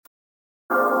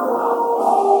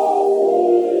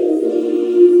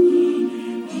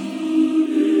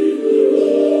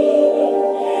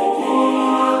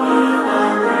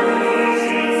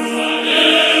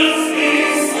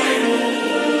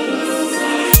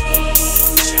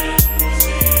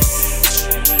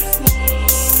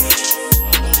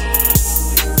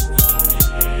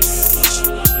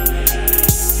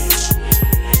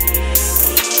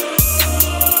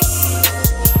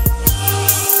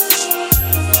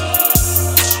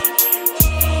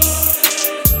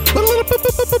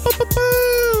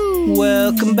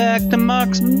Welcome back to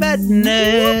Mark's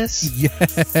Madness.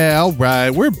 Yeah, all right.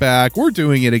 We're back. We're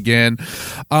doing it again.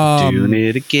 Doing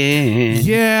it again.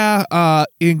 Yeah,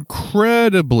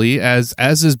 incredibly, as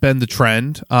has been the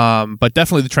trend, but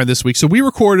definitely the trend this week. So we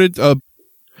recorded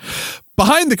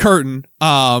behind the curtain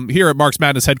here at Mark's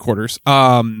Madness headquarters.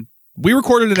 We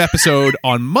recorded an episode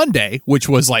on Monday, which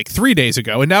was like 3 days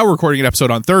ago, and now we're recording an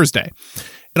episode on Thursday.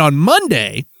 And on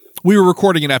Monday, we were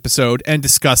recording an episode and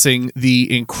discussing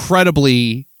the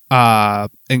incredibly sad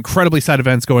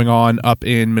events going on up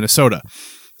in Minnesota.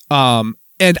 And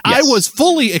yes. I was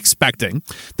fully expecting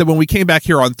that when we came back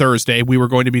here on Thursday, we were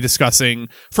going to be discussing,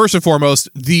 first and foremost,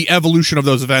 the evolution of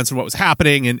those events and what was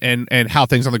happening and how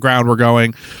things on the ground were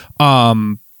going.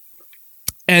 And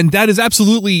that is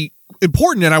absolutely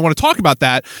important, and I want to talk about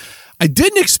that. I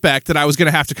didn't expect that I was going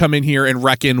to have to come in here and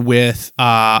reckon with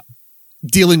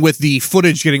dealing with the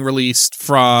footage getting released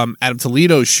from Adam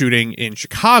Toledo's shooting in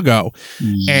Chicago.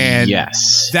 And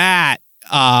yes, that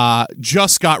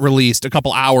just got released a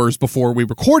couple hours before we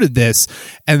recorded this,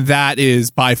 and that is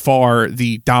by far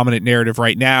the dominant narrative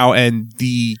right now. And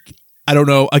I don't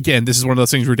know, again, this is one of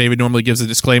those things where David normally gives a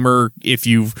disclaimer. If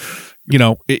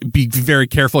be very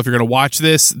careful if you're going to watch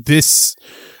this.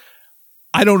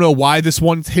 I don't know why this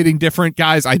one's hitting different,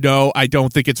 guys. I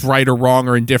don't think it's right or wrong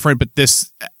or indifferent, but this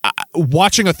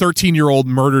watching a 13-year-old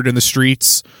murdered in the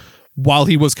streets while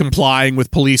he was complying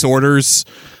with police orders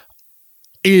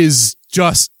is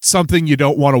just something you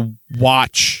don't want to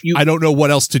watch. I don't know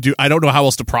what else to do. I don't know how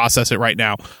else to process it right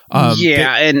now.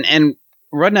 And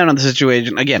rundown on the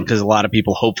situation again, because a lot of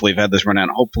people hopefully have had this rundown.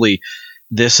 Hopefully,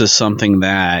 this is something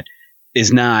that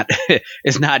is not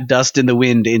dust in the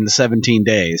wind in 17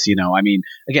 days.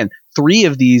 Again, 3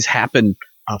 of these happen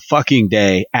a fucking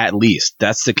day at least.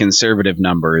 That's the conservative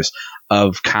numbers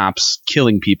of cops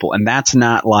killing people. And that's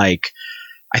not like,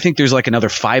 I think there's like another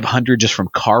 500 just from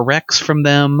car wrecks from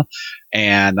them.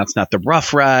 And that's not the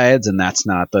rough rides, and that's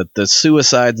not the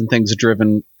suicides and things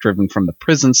driven from the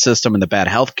prison system and the bad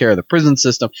healthcare of the prison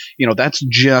system. That's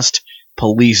just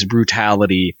police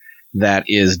brutality that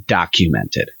is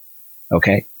documented.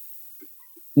 Okay,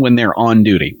 when they're on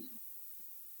duty,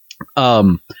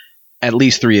 at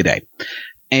least 3 a day.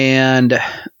 And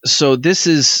so this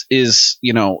is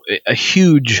a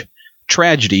huge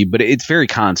tragedy, but it's very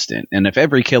constant. And if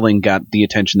every killing got the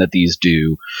attention that these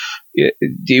do,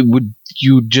 you'd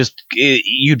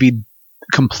be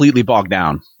completely bogged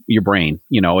down, your brain.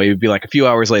 It would be like a few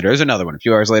hours later, there's another one. A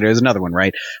few hours later, there's another one,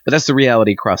 right? But that's the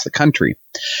reality across the country.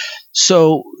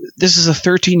 So this is a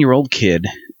 13-year-old kid,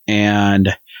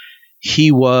 and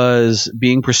he was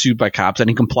being pursued by cops, and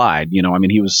he complied. He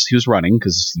was running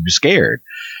because he was scared,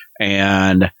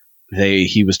 and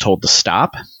he was told to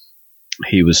stop.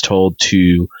 He was told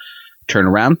to turn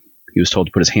around. He was told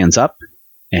to put his hands up,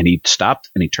 and he stopped,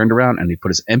 and he turned around, and he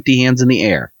put his empty hands in the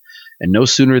air. And no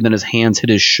sooner than his hands hit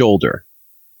his shoulder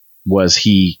was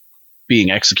he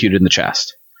being executed in the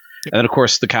chest. And then, of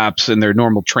course, the cops in their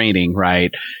normal training,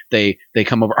 right? They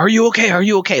come over. Are you okay? Are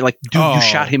you okay? Like, dude, you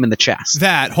shot him in the chest.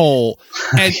 That whole,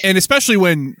 and especially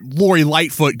when Lori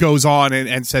Lightfoot goes on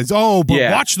and says,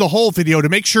 watch the whole video to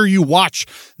make sure you watch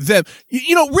them.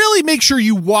 Really make sure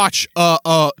you watch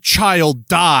a child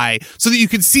die so that you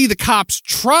can see the cops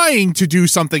trying to do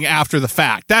something after the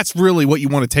fact. That's really what you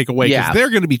want to take away, because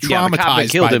they're going to be traumatized the cop that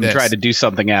killed him tried to do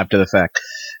something after the fact.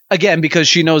 Again, because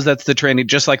she knows that's the training,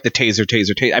 just like the taser.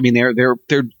 I mean,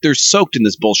 they're soaked in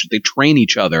this bullshit. They train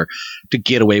each other to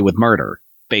get away with murder,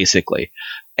 basically.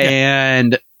 Yeah.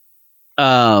 And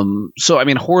so, I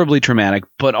mean, horribly traumatic.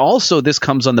 But also, this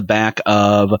comes on the back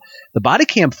of the body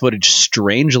cam footage.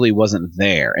 Strangely, wasn't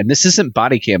there, and this isn't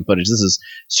body cam footage. This is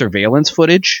surveillance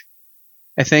footage,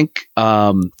 I think.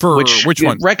 For which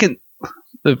one?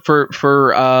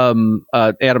 For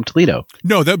Adam Toledo.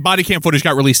 No, the body cam footage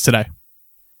got released today.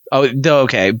 Oh,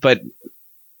 okay, but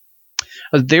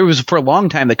there was for a long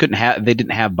time they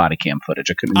didn't have body cam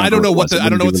footage. I don't know what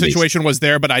the situation was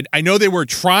there, but I know they were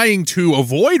trying to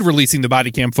avoid releasing the body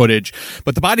cam footage,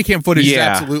 but the body cam footage is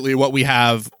absolutely what we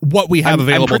have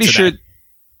available today. Sure.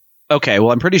 Okay,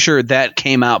 well, I'm pretty sure that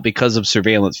came out because of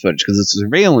surveillance footage, because it's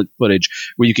surveillance footage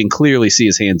where you can clearly see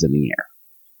his hands in the air.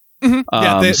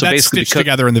 Mm-hmm. That's stitched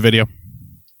together in the video.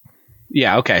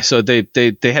 Yeah, okay. So they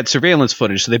had surveillance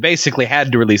footage, so they basically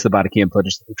had to release the body cam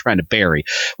footage that they're trying to bury,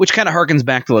 which kind of harkens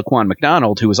back to Laquan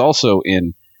McDonald, who was also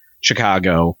in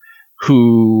Chicago,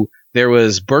 who there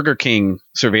was Burger King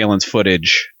surveillance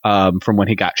footage from when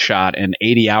he got shot, and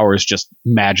 80 hours just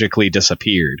magically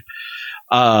disappeared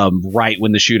right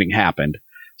when the shooting happened.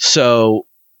 So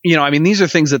I mean, these are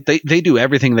things that they do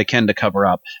everything they can to cover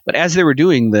up. But as they were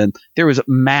doing them, there was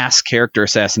mass character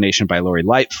assassination by Lori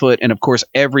Lightfoot. And of course,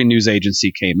 every news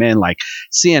agency came in. Like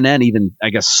CNN even,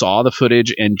 I guess, saw the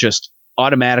footage and just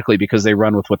automatically, because they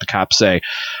run with what the cops say,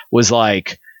 was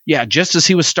like, yeah, just as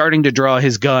he was starting to draw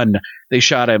his gun, they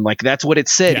shot him. Like that's what it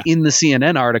said in the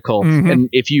CNN article. Mm-hmm. And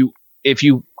if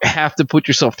you have to put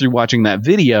yourself through watching that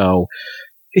video,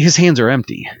 his hands are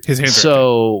empty.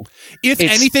 So if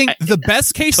anything, the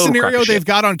best case scenario they've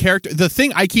got on character, the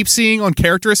thing I keep seeing on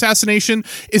character assassination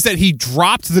is that he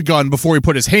dropped the gun before he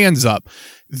put his hands up.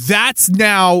 That's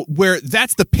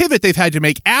the pivot they've had to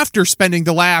make after spending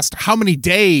the last how many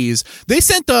days. They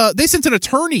sent an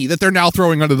attorney that they're now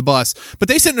throwing under the bus, but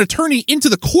they sent an attorney into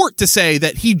the court to say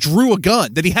that he drew a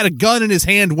gun, that he had a gun in his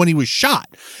hand when he was shot.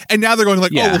 And now they're going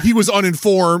like, oh, well, he was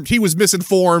uninformed, he was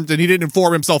misinformed, and he didn't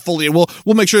inform himself fully. And we'll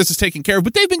make sure this is taken care of.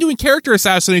 But they've been doing character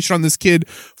assassination on this kid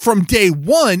from day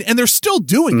one, and they're still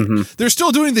doing it. They're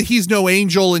still doing the he's no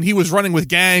angel and he was running with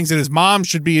gangs and his mom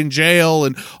should be in jail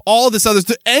and all this other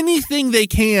stuff. Anything they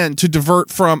can to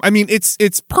divert from. I mean, it's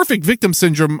perfect victim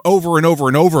syndrome over and over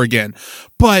and over again.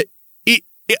 But it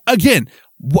again,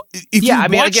 if you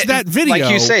watch that video,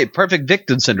 like you say, perfect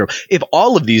victim syndrome. If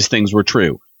all of these things were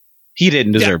true, he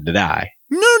didn't deserve to die.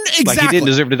 No, exactly. Like he didn't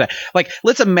deserve to die. Like,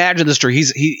 let's imagine the story.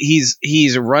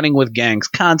 He's running with gangs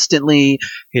constantly.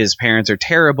 His parents are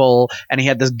terrible, and he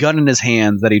had this gun in his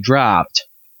hands that he dropped.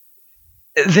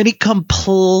 Then he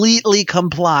completely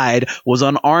complied, was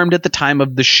unarmed at the time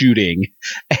of the shooting,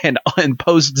 and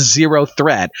posed zero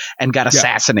threat, and got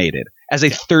assassinated as a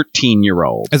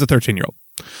 13-year-old. As a 13-year-old.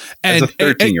 And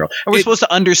we're supposed to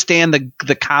understand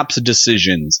the cops'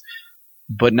 decisions,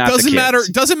 but not doesn't the matter.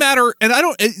 kids. Doesn't matter. And I'm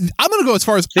going to go as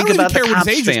far as I don't even care what his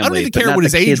age is. I don't even care what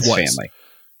his age was. Family.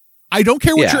 I don't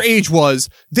care what your age was.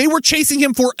 They were chasing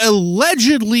him for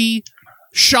allegedly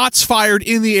shots fired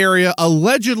in the area,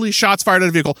 allegedly shots fired at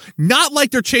a vehicle. Not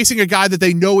like they're chasing a guy that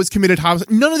they know has committed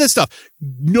homicide. None of this stuff.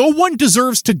 No one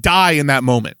deserves to die in that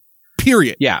moment.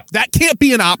 Period. Yeah. That can't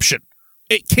be an option.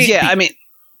 It can't be. I mean,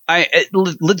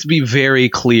 let's be very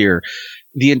clear.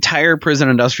 The entire prison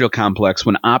industrial complex,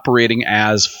 when operating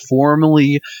as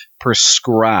formally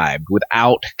prescribed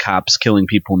without cops killing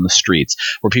people in the streets,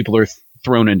 where people are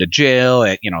thrown into jail,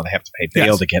 they have to pay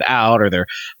bail to get out, or their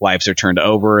lives are turned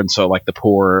over, and so like the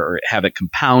poor have it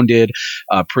compounded.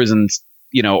 Prisons,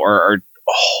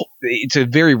 it's a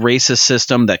very racist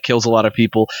system that kills a lot of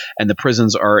people, and the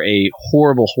prisons are a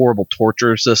horrible, horrible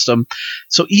torture system.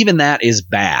 So even that is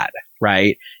bad,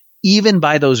 right? Even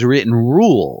by those written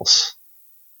rules,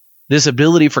 this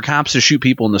ability for cops to shoot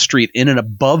people in the street in and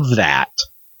above that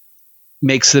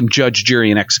makes them judge,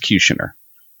 jury, and executioner.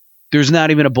 There's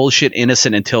not even a bullshit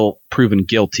innocent until proven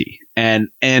guilty. And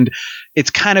it's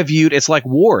kind of viewed, it's like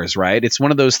wars, right? It's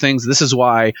one of those things. This is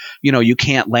why, you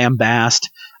can't lambast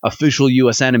official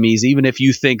U.S. enemies, even if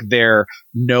you think they're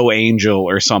no angel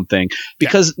or something,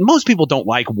 because most people don't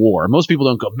like war. Most people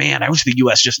don't go, man, I wish the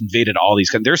U.S. just invaded all these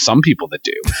countries. There's some people that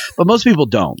do, but most people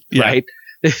don't, right?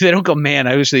 They don't go, man,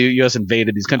 I wish the U.S.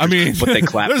 invaded these countries. I mean, but they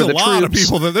clap for the troops.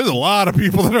 There's a lot of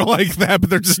people that are like that, but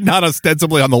they're just not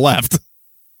ostensibly on the left.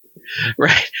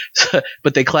 Right.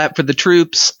 But they clap for the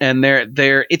troops, and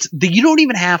you don't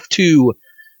even have to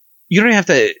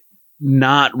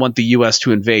not want the U.S.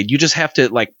 to invade. You just have to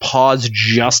like pause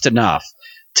just enough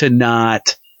to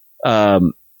not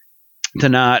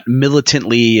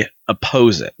militantly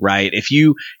oppose it, right? If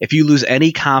you lose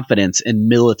any confidence in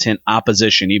militant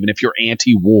opposition, even if you're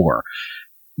anti-war,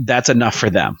 that's enough for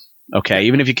them. Okay,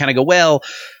 even if you kind of go, well,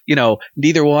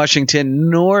 neither Washington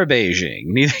nor Beijing,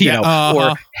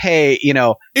 or hey,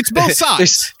 it's both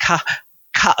sides.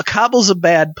 Kabul's a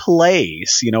bad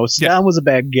place. Saddam was a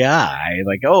bad guy.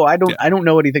 Like, oh, I don't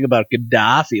know anything about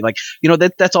Gaddafi. Like,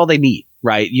 that's all they need,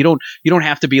 right? You don't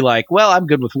have to be like, well, I'm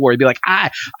good with war. You'd be like,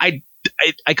 I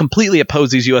completely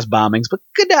oppose these U.S. bombings, but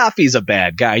Gaddafi's a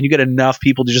bad guy, and you get enough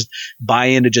people to just buy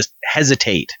in, to just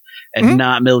hesitate and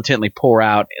not militantly pour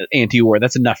out anti-war.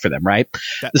 That's enough for them, right?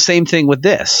 The same thing with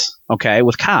this, okay,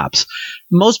 with cops.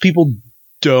 Most people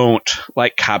don't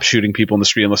like cops shooting people in the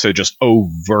street unless they're just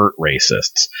overt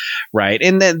racists, right?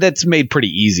 And that's made pretty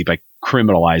easy by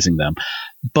criminalizing them.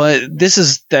 But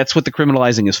that's what the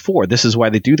criminalizing is for. This is why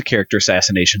they do the character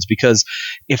assassinations, because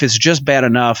if it's just bad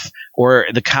enough, or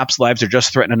the cops' lives are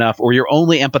just threatened enough, or you're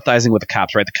only empathizing with the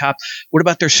cops, right? The cops, what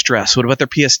about their stress? What about their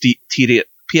PTSD?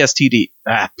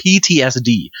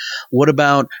 What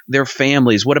about their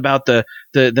families? What about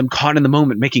them caught in the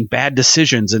moment making bad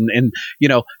decisions? And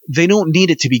they don't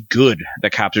need it to be good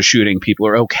that cops are shooting people,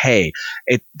 or okay.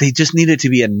 They just need it to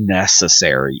be a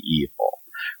necessary evil,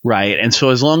 right? And so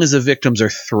as long as the victims are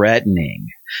threatening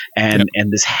and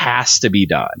this has to be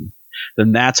done,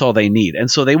 then that's all they need. And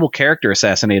so they will character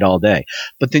assassinate all day.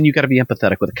 But then you got to be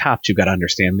empathetic with the cops. You've got to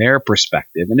understand their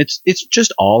perspective. And it's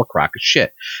just all a crock of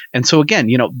shit. And so again,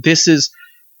 this is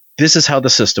how the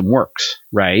system works,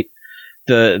 right?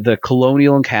 The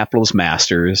colonial and capitalist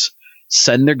masters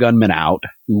send their gunmen out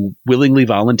who willingly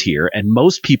volunteer, and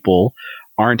most people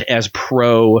aren't as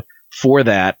pro for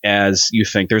that as you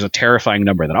think. There's a terrifying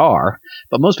number that are,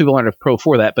 but most people aren't as pro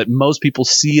for that. But most people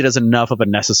see it as enough of a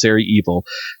necessary evil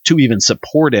to even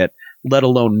support it, let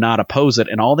alone not oppose it.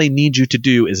 And all they need you to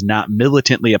do is not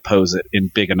militantly oppose it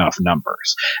in big enough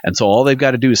numbers. And so all they've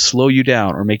got to do is slow you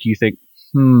down or make you think,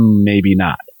 maybe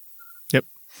not.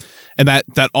 And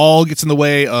that all gets in the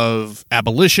way of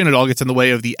abolition. It all gets in the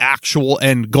way of the actual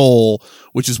end goal,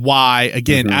 which is why,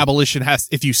 again, abolition has,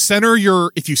 if you center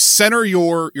your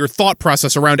thought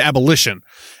process around abolition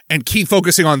and keep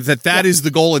focusing on that is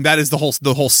the goal and that is the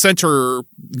whole center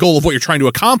goal of what you're trying to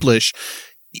accomplish,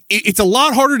 it's a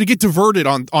lot harder to get diverted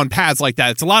on paths like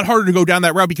that. It's a lot harder to go down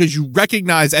that route because you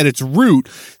recognize at its root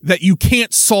that you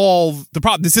can't solve the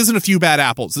problem. This isn't a few bad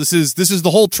apples. This is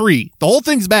the whole tree. The whole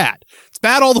thing's bad. It's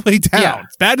bad all the way down. Yeah.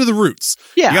 It's bad to the roots.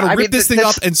 Yeah, you got to rip this thing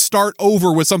up and start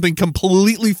over with something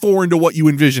completely foreign to what you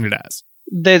envision it as.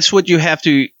 That's what you have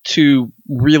to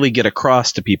really get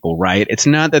across to people, right? It's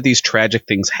not that these tragic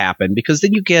things happen, because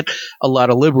then you get a lot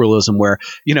of liberalism where,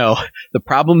 the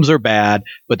problems are bad,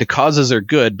 but the causes are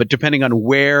good. But depending on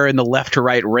where in the left to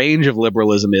right range of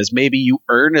liberalism is, maybe you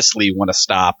earnestly want to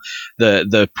stop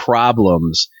the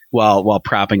problems while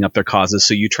propping up their causes.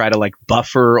 So you try to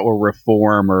buffer or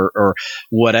reform or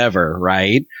whatever,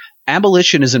 right?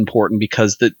 Abolition is important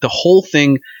because the whole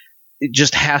thing, it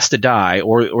just has to die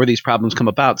or these problems come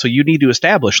about. So you need to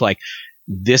establish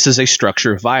this is a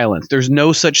structure of violence. There's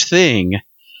no such thing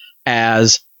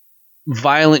as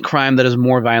violent crime that is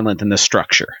more violent than the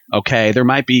structure. Okay. There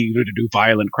might be to do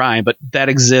violent crime, but that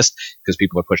exists because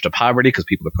people are pushed to poverty, because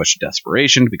people are pushed to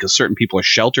desperation, because certain people are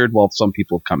sheltered while some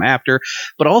people have come after.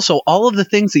 But also all of the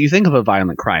things that you think of a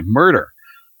violent crime, murder.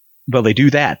 Well, they do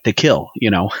that. They kill,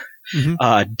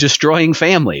 destroying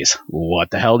families. What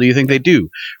the hell do you think they do?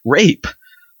 Rape.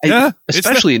 Yeah,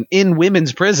 especially in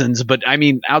women's prisons. But I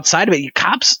mean, outside of it,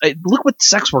 cops, look what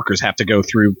sex workers have to go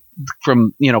through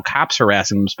from, cops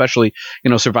harassing them, especially,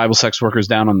 survival sex workers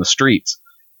down on the streets.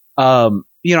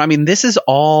 This is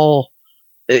all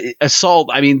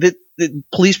assault. I mean, the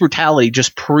police brutality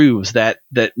just proves that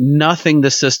nothing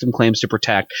the system claims to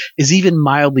protect is even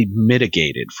mildly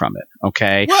mitigated from it.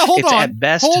 Okay. Well, it's at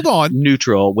best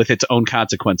neutral with its own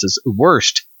consequences.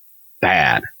 Worst,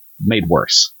 bad, made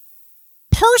worse.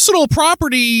 Personal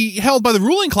property held by the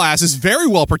ruling class is very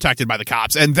well protected by the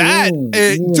cops, and that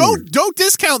don't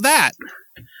discount that.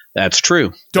 That's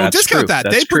true. Don't discount that.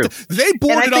 They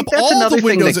boarded up all the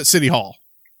windows at City Hall.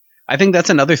 I think that's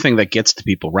another thing that gets to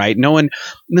people, right?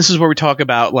 This is where we talk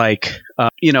about what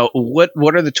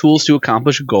are the tools to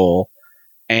accomplish a goal,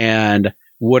 and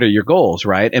what are your goals,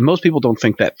 right? And most people don't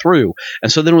think that through,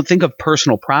 and so they don't think of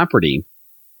personal property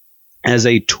as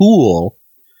a tool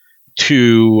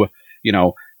to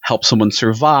help someone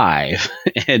survive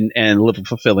and live a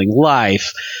fulfilling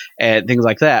life and things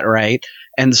like that, right?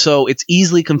 And so it's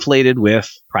easily conflated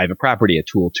with private property, a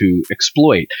tool to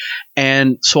exploit.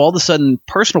 And so all of a sudden,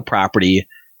 personal property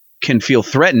can feel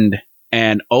threatened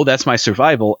and, that's my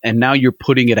survival. And now you're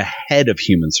putting it ahead of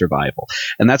human survival.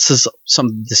 And that's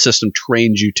something the system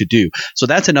trains you to do. So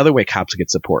that's another way cops get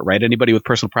support, right? Anybody with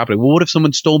personal property. Well, what if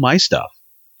someone stole my stuff?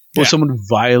 Or someone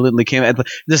violently came at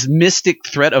this mystic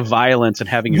threat of violence and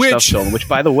having your stuff stolen, which,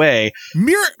 by the way,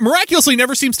 miraculously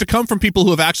never seems to come from people who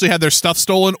have actually had their stuff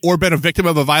stolen or been a victim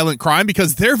of a violent crime,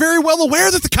 because they're very well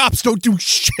aware that the cops don't do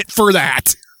shit for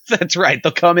that. That's right.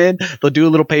 They'll come in, they'll do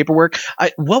a little paperwork.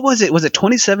 What was it? Was it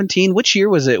 2017? Which year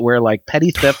was it where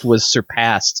petty theft was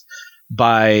surpassed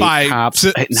by cops?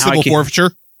 Civil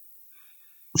forfeiture?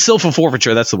 Civil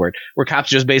forfeiture, that's the word, where cops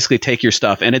just basically take your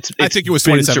stuff, and it's I think it was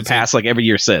 2017. Surpassed every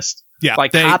year since. Yeah,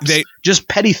 cops just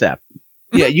petty theft.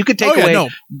 Yeah, you could take away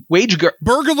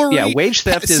burglary. Yeah, wage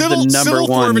theft is the number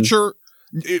one.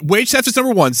 Wage theft is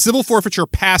number one. Civil forfeiture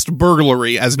passed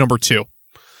burglary as number two,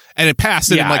 and it passed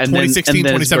it in 2016,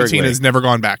 2017, and has never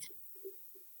gone back.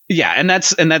 Yeah, and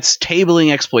that's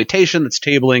tabling exploitation. That's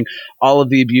tabling all of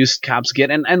the abuse cops get.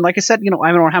 And like I said, I don't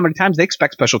know how many times they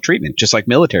expect special treatment, just like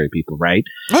military people, right?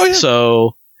 Oh yeah.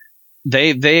 So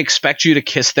they expect you to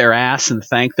kiss their ass and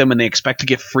thank them, and they expect to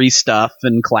get free stuff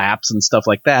and claps and stuff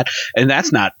like that. And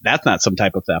that's not some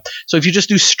type of theft. So if you just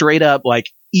do straight up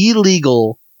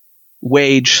illegal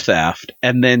wage theft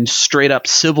and then straight up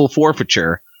civil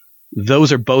forfeiture,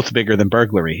 those are both bigger than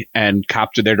burglary, and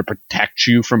cops are there to protect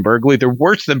you from burglary. They're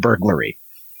worse than burglary.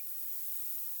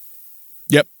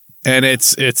 Yep. And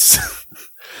it's it's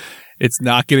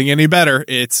not getting any better.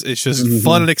 It's just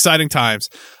fun and exciting times.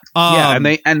 Yeah,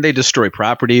 and they destroy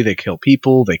property, they kill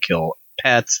people, they kill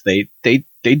pets, they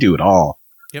do it all.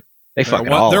 Yep. They fuck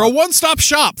it all. They're a one-stop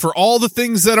shop for all the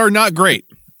things that are not great.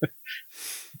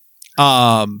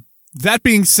 That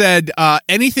being said,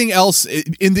 anything else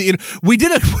we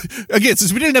did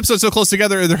since we did an episode so close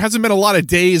together, there hasn't been a lot of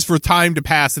days for time to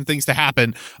pass and things to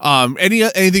happen.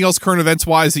 Anything else current events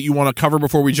wise that you want to cover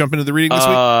before we jump into the reading this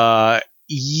week?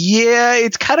 Yeah,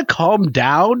 it's kind of calmed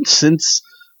down since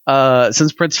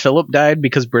Prince Philip died,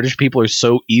 because British people are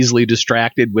so easily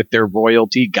distracted with their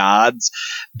royalty gods.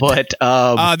 But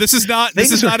this is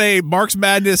not a Marks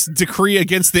Madness decree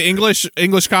against the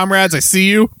English comrades. I see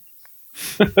you.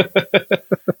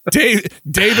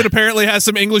 David apparently has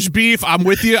some English beef. I'm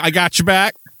with you. I got your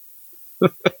back.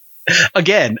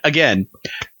 Again, I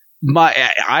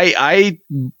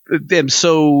am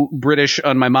so British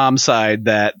on my mom's side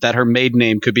that her maiden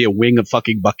name could be a wing of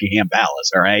fucking Buckingham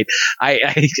Palace. All right,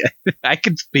 I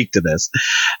can speak to this.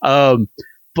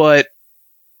 But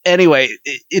anyway,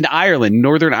 in Ireland,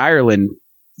 Northern Ireland,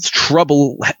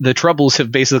 the troubles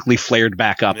have basically flared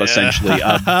back up. Essentially,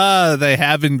 they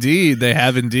have indeed.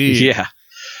 Yeah.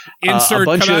 Insert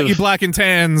Kanaki Black and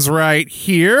Tans right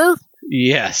here.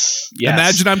 Yes.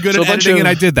 Imagine I'm good at editing, and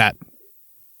I did that.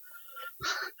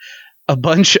 A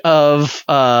bunch of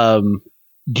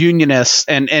unionists,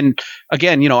 and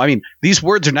again, these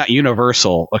words are not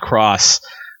universal across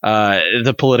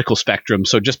the political spectrum.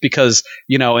 So just because,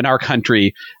 in our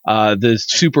country, the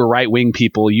super right-wing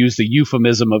people use the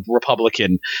euphemism of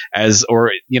Republican as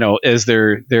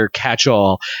their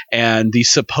catch-all, and the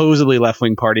supposedly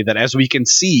left-wing party that, as we can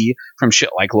see from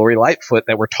shit like Lori Lightfoot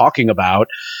that we're talking about,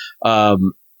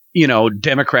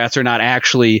 Democrats are not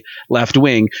actually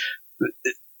left-wing.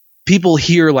 People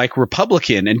hear like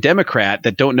Republican and Democrat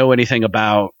that don't know anything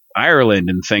about Ireland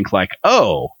and think like,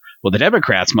 oh, well, the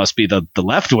Democrats must be the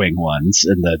left-wing ones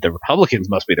and the Republicans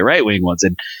must be the right-wing ones.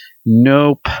 And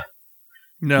nope.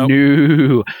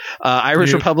 No.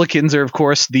 Irish Republicans are, of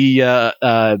course,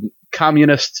 the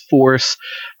communist force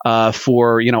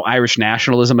for, Irish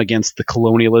nationalism against the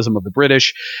colonialism of the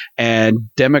British.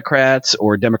 And Democrats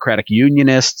or Democratic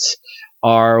Unionists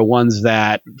are ones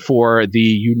that for the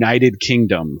United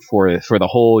Kingdom, for the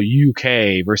whole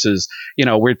UK versus,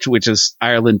 which is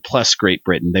Ireland plus Great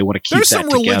Britain. They want to keep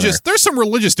together. There's some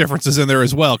religious differences in there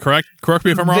as well, correct? Correct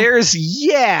me if I'm wrong.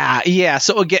 Yeah.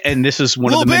 So again, and this is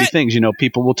one of the many things,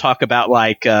 people will talk about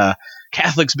like,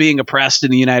 Catholics being oppressed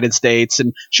in the United States.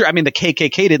 And sure, the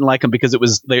KKK didn't like them because it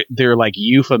was their like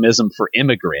euphemism for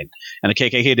immigrant. And the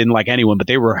KKK didn't like anyone, but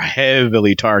they were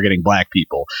heavily targeting black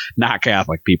people, not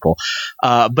Catholic people.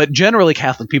 But generally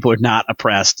Catholic people are not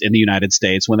oppressed in the United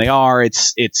States. When they are,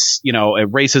 it's a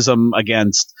racism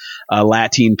against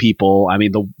Latin people.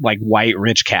 The white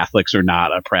rich Catholics are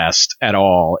not oppressed at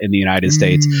all in the United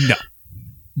States. No.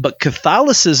 But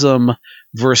Catholicism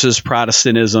versus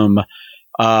Protestantism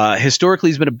historically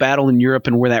has been a battle in Europe,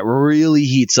 and where that really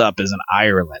heats up is in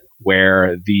Ireland,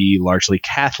 where the largely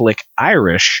Catholic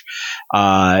Irish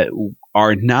are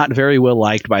not very well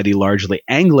liked by the largely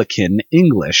Anglican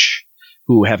English,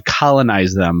 who have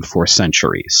colonized them for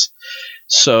centuries.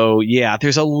 So yeah,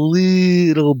 there's a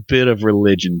little bit of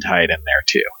religion tied in there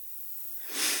too.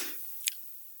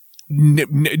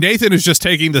 Nathan is just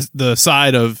taking the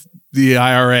side of the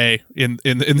IRA in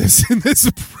this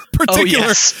particular. Oh,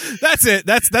 yes. That's it.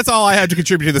 That's all I had to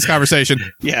contribute to this conversation.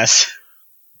 Yes.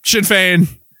 Sinn Féin,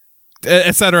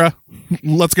 etc.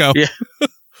 Let's go. Yeah.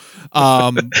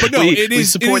 But no, we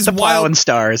support the plow and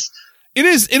stars. It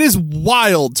is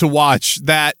wild to watch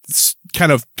that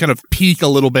kind of peak a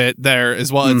little bit there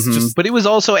as well. It's just, but it was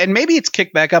also, and maybe it's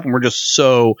kicked back up and we're just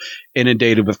so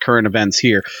inundated with current events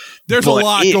here. There's a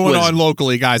lot going on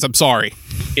locally, guys. I'm sorry.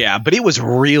 Yeah, but it was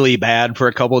really bad for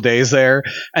a couple of days there.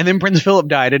 And then Prince Philip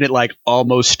died and it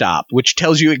almost stopped, which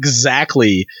tells you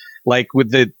exactly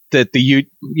with that the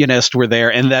Unionists were there,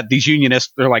 and that these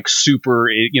Unionists are super,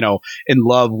 in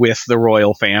love with the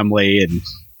royal family. And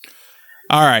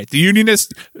all right, the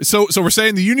Unionists. So we're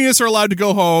saying the Unionists are allowed to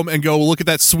go home and go look at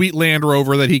that sweet Land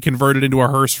Rover that he converted into a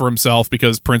hearse for himself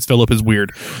because Prince Philip is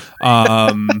weird.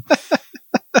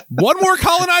 One more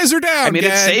colonizer down. It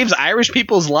saves Irish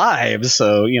people's lives,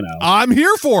 so I'm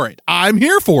here for it.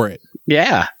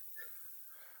 Yeah.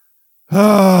 You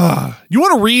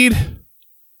want to read?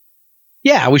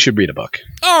 Yeah, we should read a book.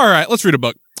 All right, let's read a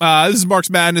book. This is Marks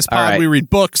Madness Pod. Right. We read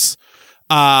books.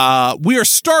 We are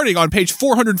starting on page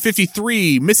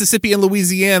 453, Mississippi and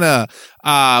Louisiana.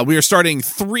 We are starting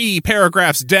 3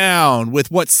 paragraphs down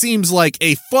with what seems like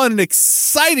a fun and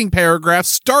exciting paragraph,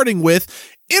 starting with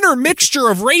intermixture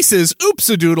of races.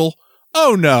 Oops-a-doodle.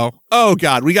 Oh no. Oh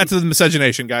god. We got to the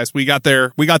miscegenation, guys. We got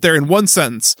there in one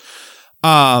sentence.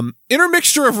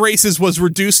 Intermixture of races was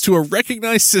reduced to a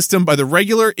recognized system by the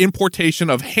regular importation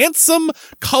of handsome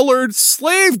colored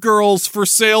slave girls for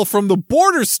sale from the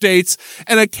border states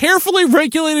and a carefully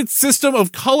regulated system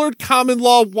of colored common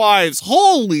law wives.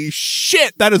 Holy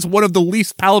shit. That is one of the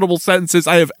least palatable sentences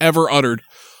I have ever uttered.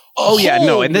 Oh yeah,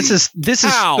 no, and this is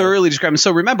thoroughly described.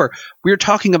 So remember, we're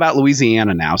talking about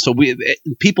Louisiana now. So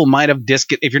people might have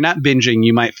if you're not binging,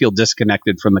 you might feel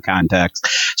disconnected from the context.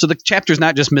 So the chapter is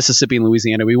not just Mississippi and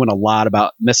Louisiana. We went a lot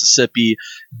about Mississippi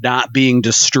not being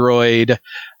destroyed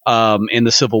in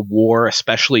the Civil War,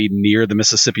 especially near the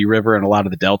Mississippi River and a lot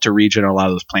of the Delta region, a lot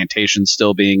of those plantations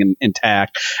still being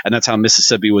intact. And that's how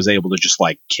Mississippi was able to just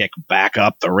like kick back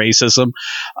up the racism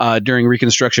during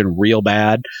Reconstruction real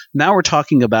bad. Now we're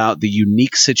talking about the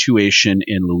unique situation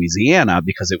in Louisiana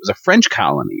because it was a French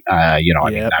colony. I mean,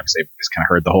 obviously, we just kind of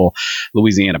heard the whole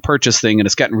Louisiana Purchase thing, and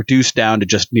it's gotten reduced down to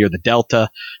just near the Delta,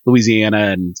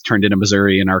 Louisiana, and turned into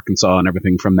Missouri and Arkansas and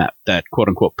everything from that quote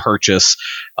unquote purchase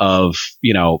of,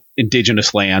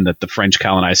 indigenous land that the French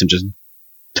colonized and just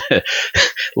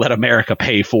let America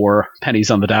pay for pennies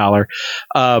on the dollar.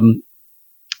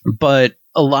 But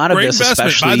a lot of Great this,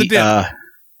 especially, but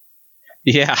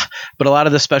a lot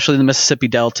of this, especially in the Mississippi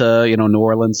Delta, New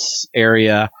Orleans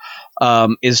area,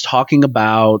 is talking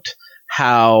about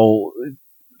how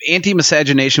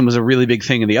anti-miscegenation was a really big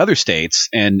thing in the other states,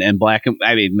 and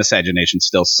miscegenation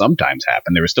still sometimes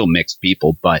happened. There were still mixed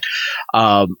people, but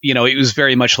it was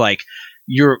very much like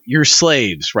you're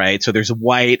slaves, right? So there's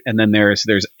white, and then there's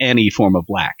any form of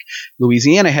black.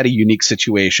 Louisiana had a unique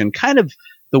situation, kind of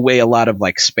the way a lot of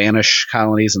like Spanish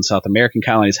colonies and South American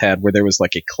colonies had, where there was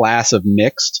like a class of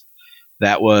mixed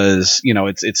that was,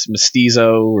 it's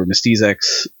mestizo or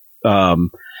mestizex,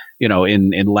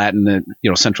 in Latin,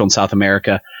 Central and South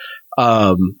America.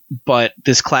 But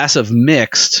this class of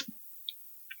mixed,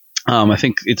 I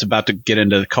think it's about to get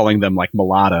into calling them like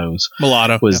mulattoes.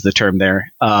 Mulatto was the term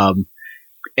there.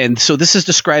 And so this is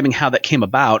describing how that came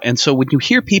about. And so when you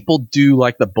hear people do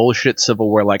like the bullshit Civil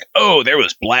War, like, oh, there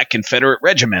was black Confederate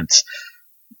regiments.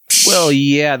 Well,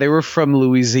 yeah, they were from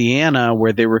Louisiana,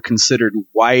 where they were considered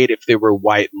white if they were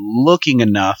white looking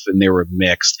enough and they were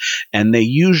mixed. And they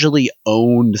usually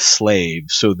owned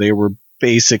slaves. So they were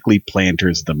basically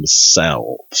planters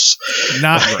themselves.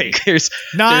 Not like,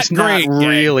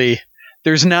 great.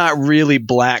 There's not really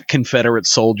black Confederate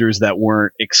soldiers that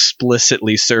weren't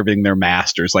explicitly serving their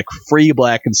masters. Like free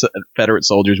black Confederate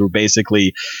soldiers were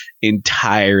basically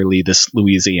entirely this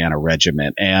Louisiana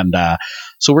regiment. And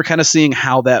so we're kind of seeing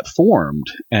how that formed.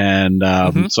 And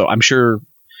so I'm sure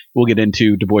we'll get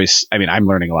into Du Bois. I mean, I'm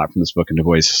learning a lot from this book, and Du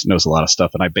Bois knows a lot of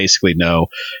stuff. And I basically know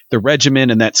the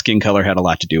regiment and that skin color had a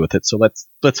lot to do with it. So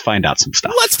let's find out some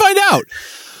stuff. Let's find out.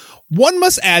 One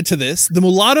must add to this, the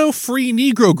mulatto free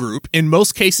Negro group in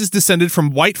most cases descended from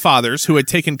white fathers who had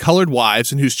taken colored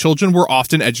wives and whose children were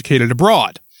often educated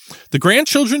abroad. The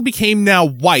grandchildren became now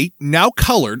white, now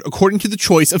colored, according to the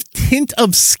choice of tint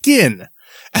of skin.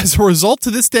 As a result, to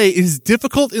this day, it is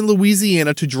difficult in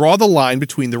Louisiana to draw the line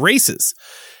between the races.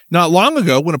 Not long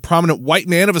ago, when a prominent white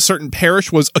man of a certain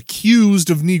parish was accused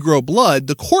of Negro blood,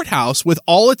 the courthouse, with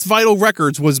all its vital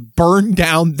records, was burned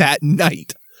down that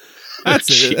night.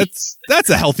 That's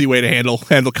a healthy way to handle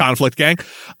conflict, gang.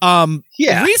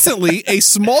 Recently, a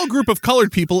small group of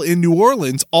colored people in New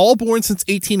Orleans, all born since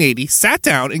 1880, sat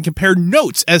down and compared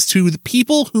notes as to the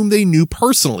people whom they knew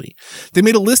personally. They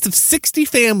made a list of 60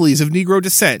 families of Negro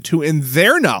descent who, in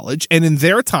their knowledge and in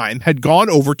their time, had gone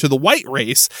over to the white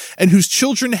race and whose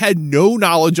children had no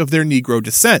knowledge of their Negro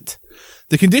descent.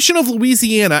 The condition of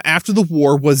Louisiana after the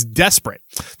war was desperate.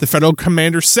 The federal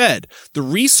commander said, "The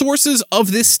resources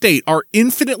of this state are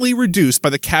infinitely reduced by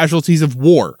the casualties of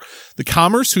war. The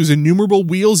commerce whose innumerable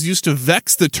wheels used to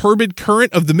vex the turbid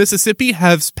current of the Mississippi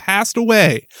has passed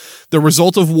away. The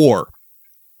result of war.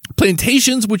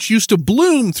 Plantations which used to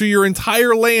bloom through your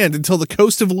entire land until the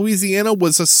coast of Louisiana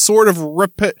was a sort of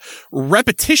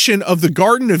repetition of the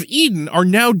Garden of Eden are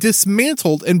now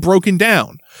dismantled and broken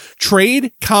down.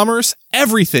 Trade, commerce,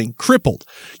 everything crippled.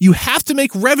 You have to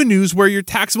make revenues where your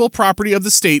taxable property of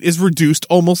the state is reduced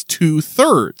almost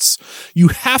 2/3. You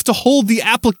have to hold the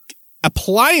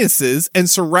appliances and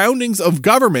surroundings of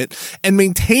government and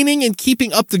maintaining and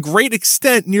keeping up to great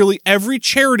extent nearly every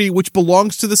charity which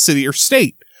belongs to the city or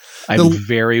state. I'm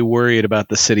very worried about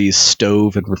the city's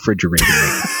stove and refrigerator.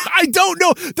 I don't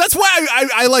know. That's why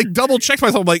I like double checked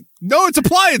myself. I'm like, no, it's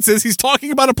appliances. He's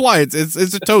talking about appliances.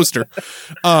 It's a toaster.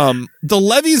 The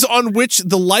levies on which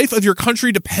the life of your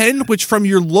country depend, which from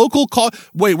your local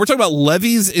wait, we're talking about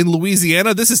levies in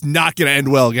Louisiana. This is not going to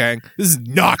end well, gang. This is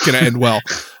not going to end well.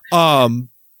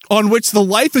 On which the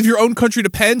life of your own country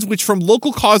depends, which from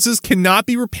local causes cannot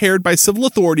be repaired by civil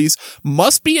authorities,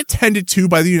 must be attended to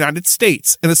by the United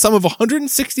States. And a sum of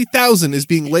 $160,000 is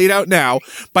being laid out now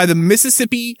by the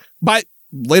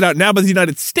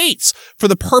United States for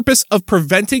the purpose of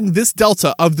preventing this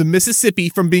delta of the Mississippi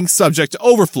from being subject to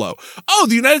overflow. Oh,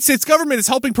 the United States government is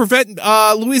helping prevent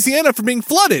Louisiana from being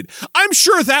flooded. I'm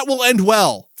sure that will end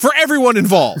well for everyone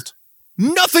involved.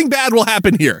 Nothing bad will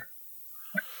happen here.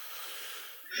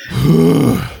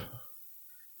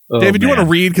 David, you want to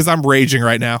read? Because I'm raging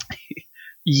right now.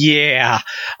 Yeah.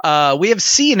 We have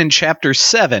seen in Chapter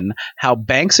 7 how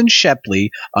Banks and Shepley,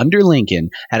 under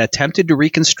Lincoln, had attempted to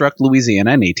reconstruct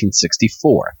Louisiana in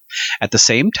 1864. At the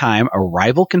same time, a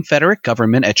rival Confederate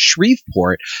government at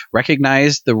Shreveport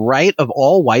recognized the right of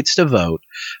all whites to vote,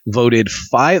 voted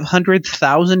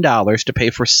 $500,000 to pay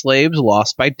for slaves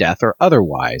lost by death or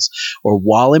otherwise, or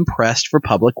while impressed for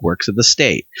public works of the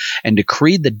state, and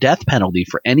decreed the death penalty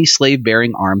for any slave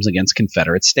bearing arms against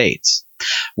Confederate states.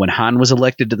 When Hahn was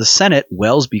elected to the Senate,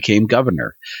 Wells became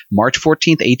governor. March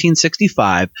 14,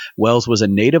 1865, Wells was a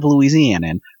native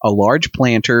Louisianan, a large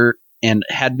planter, and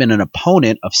had been an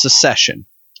opponent of secession.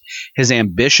 His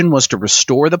ambition was to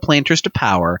restore the planters to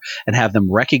power and have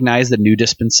them recognize the new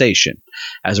dispensation.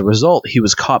 As a result, he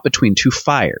was caught between two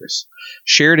fires.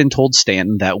 Sheridan told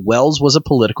Stanton that Wells was a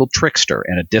political trickster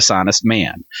and a dishonest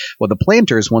man, while the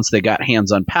planters, once they got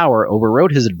hands on power,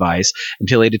 overrode his advice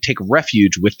until they had to take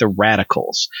refuge with the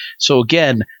radicals. So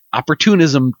again,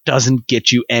 opportunism doesn't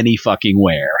get you any fucking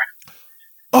where.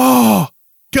 Oh,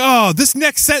 God, this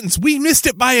next sentence, we missed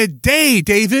it by a day,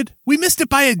 David. We missed it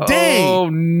by a day. Oh,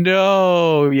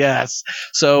 no. Yes.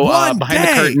 So behind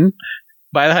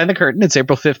the curtain, it's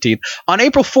April 15th. On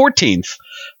April 14th,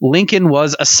 Lincoln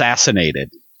was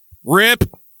assassinated. RIP.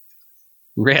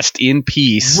 Rest in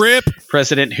peace. RIP.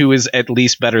 President who is at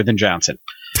least better than Johnson.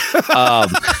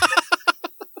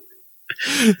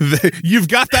 You've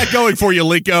got that going for you,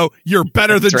 Lincoln. You're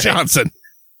better than Johnson.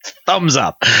 Thumbs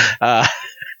up.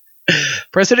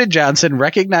 President Johnson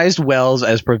recognized Wells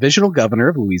as provisional governor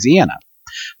of Louisiana.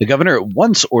 The governor at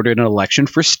once ordered an election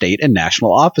for state and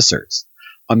national officers,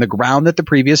 on the ground that the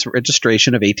previous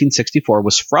registration of 1864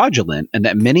 was fraudulent and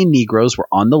that many Negroes were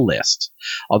on the list,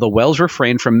 although Wells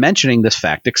refrained from mentioning this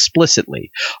fact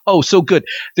explicitly. Oh, so good.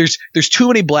 There's too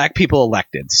many black people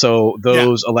elected, so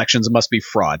those elections must be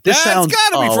fraud. This sounds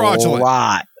fraudulent.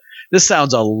 Lot. This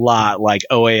sounds a lot like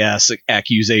OAS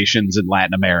accusations in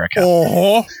Latin America.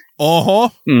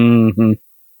 Mm-hmm.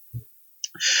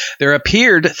 There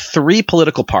appeared three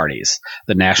political parties: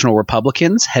 the National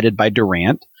Republicans, headed by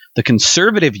Durant, the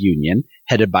Conservative Union,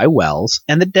 headed by Wells,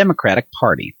 and the Democratic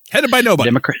Party, headed by nobody.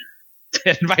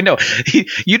 Headed by no.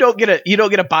 You don't get a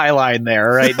byline there,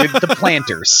 right? The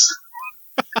planters,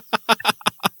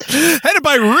 headed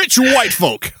by rich white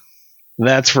folk.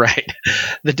 That's right.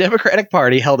 The Democratic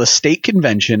Party held a state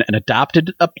convention and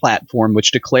adopted a platform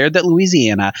which declared that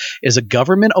Louisiana is a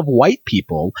government of white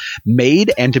people,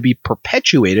 made and to be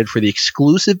perpetuated for the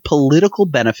exclusive political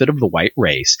benefit of the white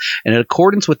race, and in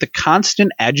accordance with the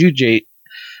constant adjudication,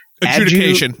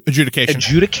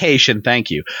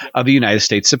 thank you, of the United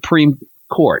States Supreme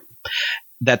Court,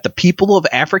 that the people of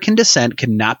African descent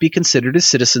cannot be considered as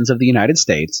citizens of the United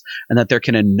States, and that there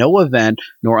can in no event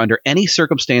nor under any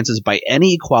circumstances by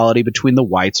any equality between the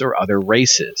whites or other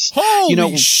races.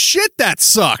 Holy shit, that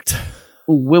sucked.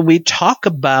 When we talk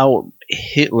about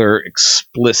Hitler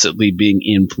explicitly being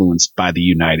influenced by the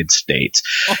United States,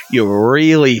 you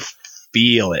really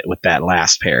feel it with that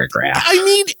last paragraph. I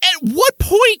mean, at what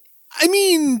point? I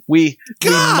mean, we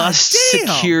must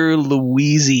secure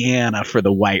Louisiana for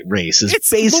the white race. Is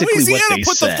basically Louisiana what they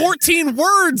put said. The 14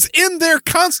 words in their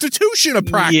constitution.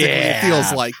 Practically, it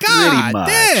feels like. God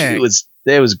dang.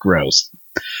 It was gross.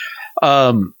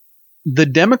 The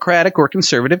Democratic or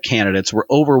conservative candidates were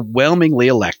overwhelmingly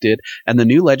elected, and the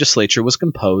new legislature was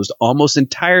composed almost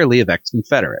entirely of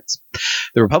ex-Confederates.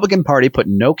 The Republican Party put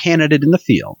no candidate in the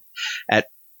field.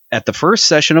 At the first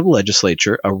session of the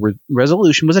legislature, a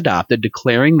resolution was adopted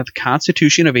declaring that the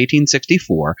Constitution of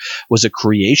 1864 was a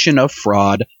creation of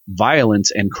fraud,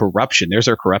 violence, and corruption. There's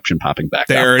our corruption popping back up.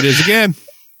 There it is again.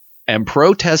 And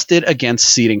protested against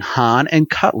seating Hahn and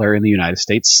Cutler in the United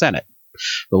States Senate.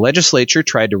 The legislature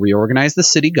tried to reorganize the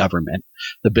city government.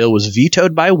 The bill was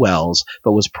vetoed by Wells,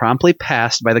 but was promptly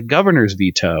passed by the governor's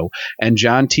veto, and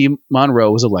John T.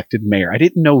 Monroe was elected mayor. I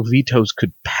didn't know vetoes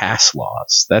could pass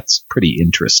laws. That's pretty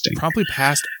interesting. Promptly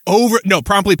passed over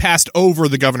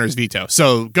the governor's veto.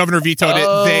 So governor vetoed it,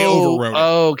 they overrode it.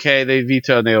 Okay, they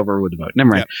vetoed and they overrode the vote. Never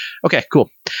mind. Yep. Okay, cool.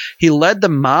 He led the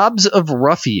mobs of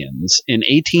ruffians in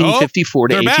 1854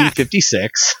 to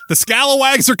 1856. The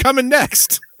scalawags are coming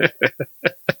next.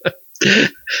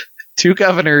 2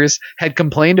 governors had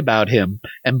complained about him,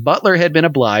 and Butler had been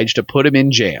obliged to put him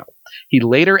in jail. He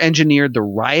later engineered the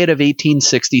riot of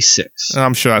 1866.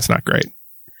 I'm sure that's not great.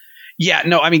 Yeah,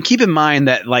 no, I mean, keep in mind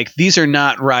that, like, these are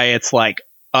not riots like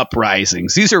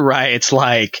uprisings. These are riots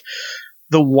like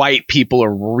the white people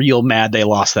are real mad they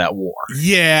lost that war.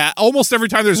 Yeah, almost every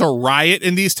time there's a riot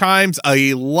in these times,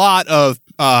 a lot of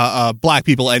black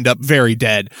people end up very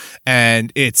dead,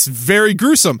 and it's very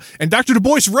gruesome. And Dr. Du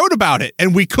Bois wrote about it,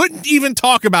 and we couldn't even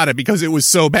talk about it because it was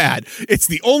so bad. It's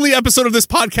the only episode of this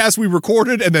podcast we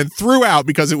recorded and then threw out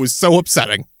because it was so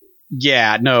upsetting.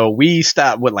 Yeah, no, we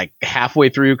stopped like halfway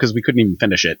through because we couldn't even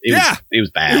finish it. It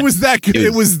was bad. It was that good.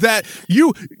 It was that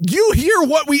you hear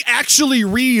what we actually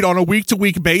read on a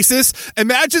week-to-week basis.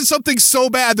 Imagine something so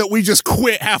bad that we just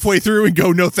quit halfway through and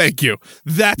go, no, thank you.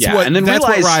 That's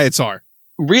what riots are.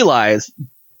 Realize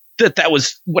that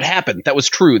was what happened. That was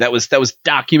true. That was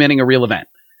documenting a real event.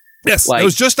 Yes, it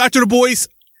was just Dr. Du Bois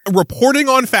reporting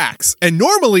on facts, and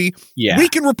normally we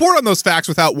can report on those facts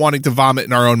without wanting to vomit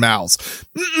in our own mouths.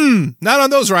 Not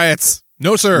on those riots.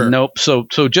 No, sir. Nope. So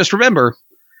just remember,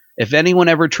 if anyone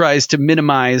ever tries to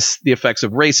minimize the effects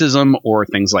of racism or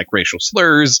things like racial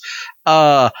slurs,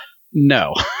 no.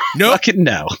 Nope.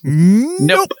 No.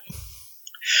 Nope.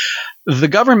 The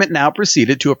government now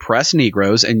proceeded to oppress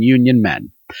Negroes and Union men.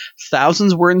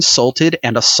 Thousands were insulted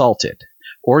and assaulted.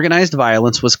 Organized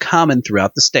violence was common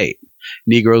throughout the state.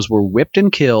 Negroes were whipped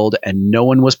and killed, and no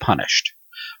one was punished.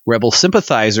 Rebel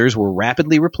sympathizers were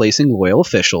rapidly replacing loyal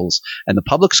officials, and the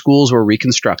public schools were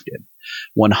reconstructed.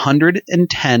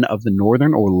 110 of the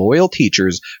Northern or loyal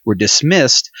teachers were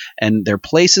dismissed, and their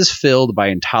places filled by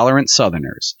intolerant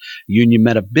Southerners. Union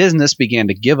men of business began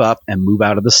to give up and move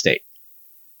out of the state.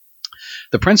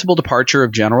 The principal departure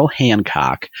of General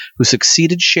Hancock, who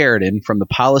succeeded Sheridan from the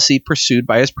policy pursued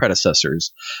by his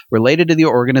predecessors, related to the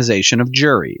organization of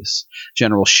juries.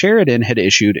 General Sheridan had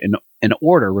issued an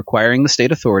order requiring the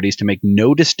state authorities to make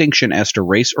no distinction as to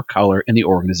race or color in the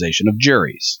organization of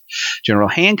juries. General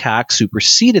Hancock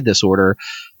superseded this order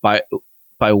by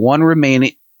one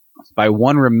remanding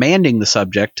the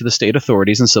subject to the state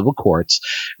authorities and civil courts.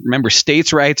 Remember,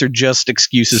 states' rights are just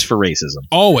excuses for racism.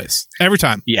 Always. Every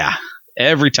time. Yeah.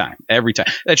 Every time.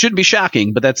 That shouldn't be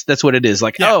shocking, but that's what it is.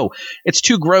 Like, it's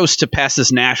too gross to pass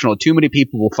this national. Too many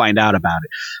people will find out about it.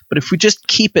 But if we just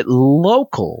keep it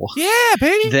local,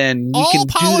 baby, then we can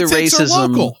do the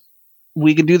racism.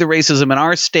 We can do the racism in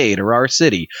our state or our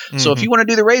city. Mm-hmm. So if you want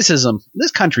to do the racism,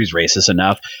 this country's racist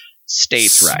enough.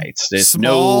 States' rights. There's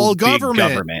small no government. Big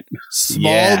government.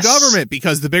 Small government,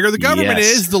 because the bigger the government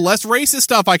is, the less racist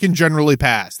stuff I can generally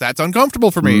pass. That's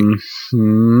uncomfortable for me.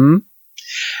 Mm-hmm.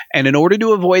 And in order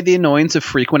to avoid the annoyance of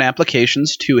frequent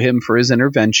applications to him for his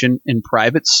intervention in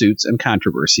private suits and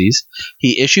controversies,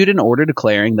 he issued an order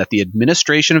declaring that the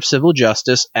administration of civil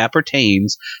justice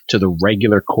appertains to the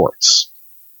regular courts.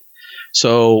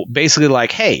 So basically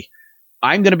like, hey,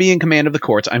 I'm going to be in command of the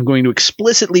courts. I'm going to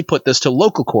explicitly put this to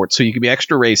local courts so you can be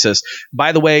extra racist.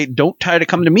 By the way, don't try to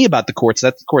come to me about the courts.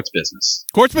 That's the court's business.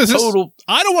 Court's business?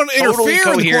 I don't want to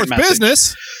interfere in the court's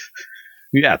business.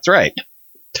 Yeah, that's right.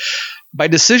 By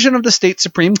decision of the state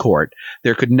Supreme Court,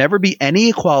 there could never be any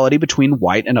equality between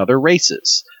white and other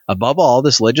races. Above all,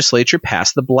 this legislature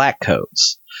passed the Black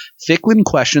Codes. Ficklin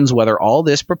questions whether all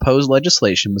this proposed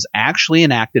legislation was actually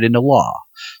enacted into law.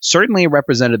 Certainly it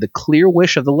represented the clear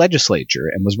wish of the legislature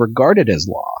and was regarded as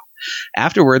law.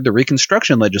 Afterward, the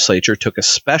Reconstruction legislature took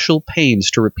especial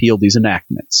pains to repeal these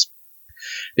enactments.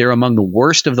 They are among the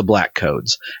worst of the Black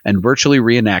Codes and virtually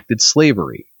reenacted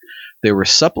slavery. They were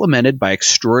supplemented by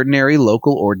extraordinary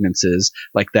local ordinances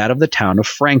like that of the town of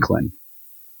Franklin.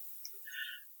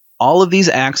 All of these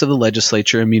acts of the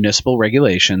legislature and municipal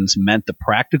regulations meant the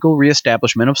practical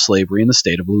reestablishment of slavery in the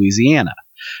state of Louisiana.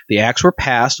 The acts were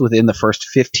passed within the first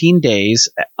 15 days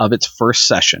of its first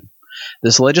session.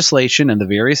 This legislation and the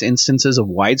various instances of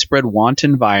widespread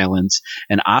wanton violence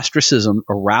and ostracism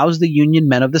aroused the Union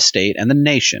men of the state and the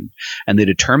nation, and they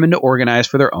determined to organize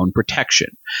for their own protection,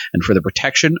 and for the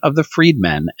protection of the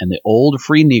freedmen and the old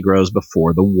free Negroes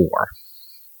before the war.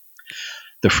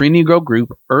 The Free Negro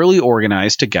Group early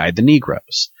organized to guide the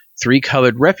Negroes. 3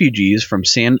 colored refugees from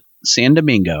San San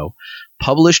Domingo,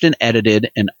 published and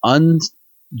edited an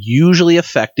unusually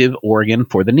effective organ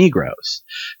for the Negroes.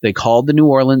 They called it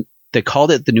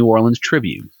the New Orleans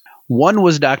Tribune. One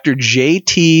was Dr.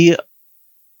 J.T.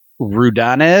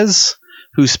 Rudanez,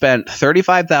 who spent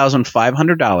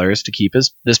 $35,500 to keep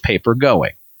this paper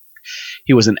going.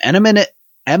 He was an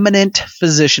eminent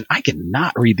physician. I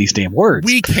cannot read these damn words.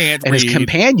 We can't and read. His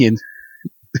companion.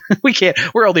 We can't.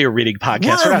 We're only a reading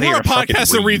podcast. We're a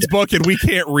podcast that reads book, and we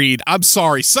can't read. I'm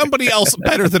sorry. Somebody else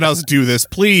better than us do this,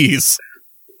 please.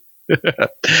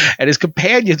 And his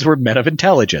companions were men of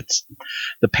intelligence.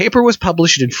 The paper was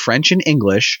published in French and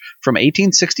English from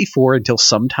 1864 until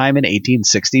sometime in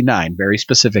 1869. Very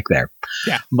specific there.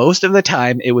 Yeah. Most of the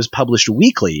time it was published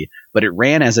weekly, but it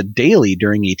ran as a daily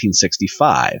during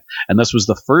 1865, and thus was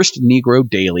the first Negro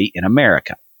daily in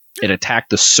America. It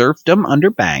attacked the serfdom under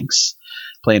Banks,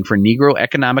 planned for Negro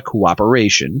economic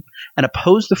cooperation, and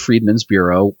opposed the Freedmen's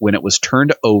Bureau when it was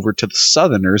turned over to the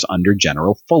Southerners under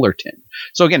General Fullerton.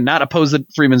 So again, not oppose the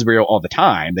Freedmen's Bureau all the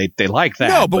time. They like that.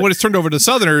 No, but when it's turned over to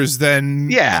Southerners, then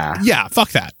yeah,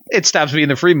 fuck that. It stops being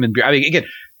the Freedmen's Bureau. I mean, again,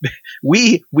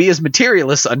 we as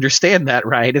materialists understand that,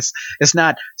 right? It's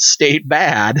not state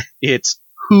bad. It's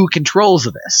who controls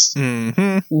this.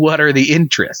 Mm-hmm. What are the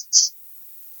interests?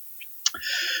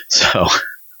 So,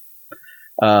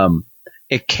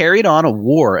 it carried on a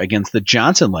war against the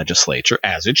Johnson legislature,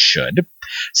 as it should,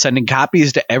 sending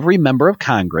copies to every member of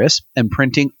Congress and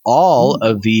printing all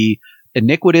of the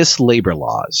iniquitous labor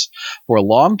laws. For a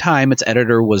long time, its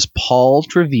editor was Paul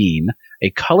Trevine,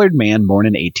 a colored man born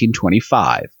in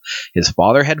 1825. His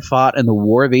father had fought in the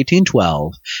War of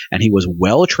 1812, and he was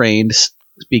well trained,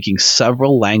 speaking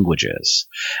several languages.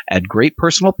 At great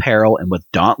personal peril and with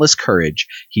dauntless courage,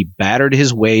 he battered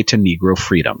his way to Negro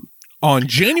freedom. On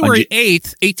January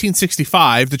 8th,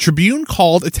 1865, the Tribune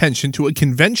called attention to a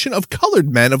convention of colored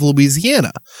men of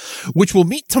Louisiana, which will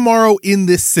meet tomorrow in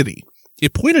this city.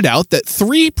 It pointed out that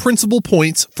 3 principal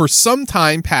points for some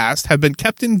time past have been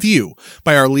kept in view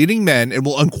by our leading men and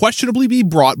will unquestionably be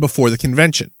brought before the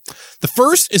convention. The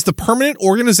first is the permanent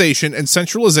organization and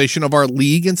centralization of our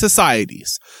league and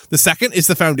societies. The second is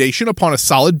the foundation upon a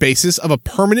solid basis of a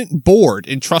permanent board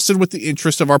entrusted with the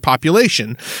interest of our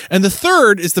population. And the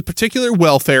third is the particular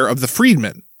welfare of the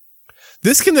freedmen.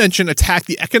 This convention attacked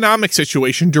the economic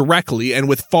situation directly and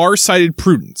with far-sighted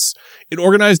prudence. It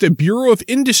organized a Bureau of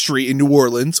Industry in New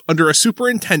Orleans under a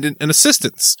superintendent and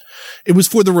assistants. It was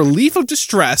for the relief of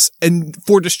distress and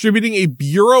for distributing a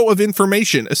Bureau of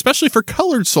Information, especially for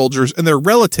colored soldiers and their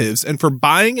relatives, and for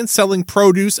buying and selling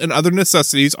produce and other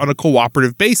necessities on a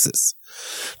cooperative basis.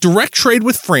 Direct trade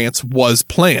with France was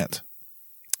planned.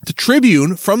 The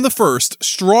Tribune, from the first,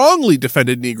 strongly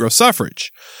defended Negro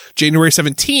suffrage. January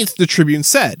 17th, the Tribune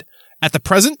said, "At the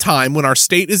present time, when our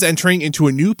state is entering into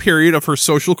a new period of her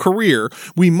social career,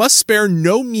 we must spare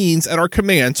no means at our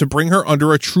command to bring her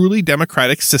under a truly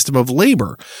democratic system of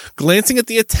labor, glancing at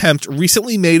the attempt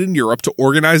recently made in Europe to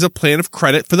organize a plan of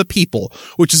credit for the people,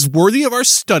 which is worthy of our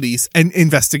studies and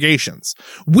investigations.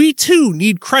 We too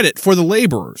need credit for the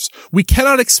laborers. We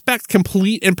cannot expect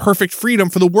complete and perfect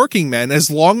freedom for the working men as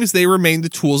long as they remain the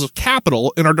tools of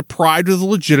capital and are deprived of the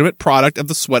legitimate product of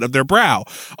the sweat of their brow."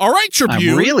 All right,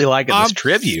 Tribune. I'm really liking this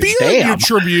Tribune. Damn. You,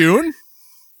 Tribune.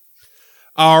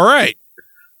 All right.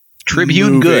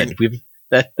 Tribune good.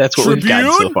 That's what we've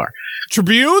gotten so far.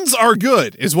 Tribunes are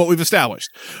good, is what we've established.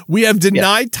 We have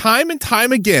denied time and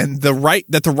time again the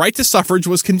right to suffrage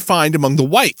was confined among the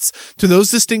whites, to those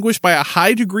distinguished by a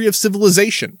high degree of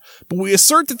civilization. But we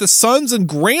assert that the sons and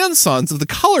grandsons of the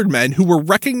colored men who were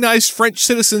recognized French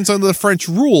citizens under the French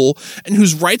rule and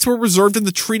whose rights were reserved in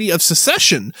the Treaty of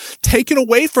Secession, taken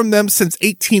away from them since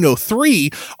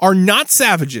 1803, are not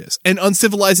savages and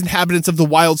uncivilized inhabitants of the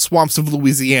wild swamps of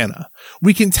Louisiana.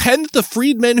 We contend that the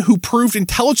freedmen who proved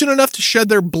intelligent enough to shed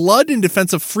their blood in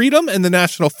defense of freedom and the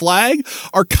national flag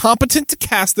are competent to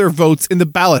cast their votes in the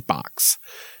ballot box.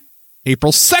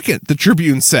 April 2nd, the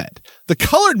Tribune said, "The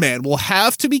colored man will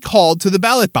have to be called to the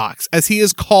ballot box as he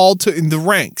is called in the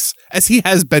ranks. The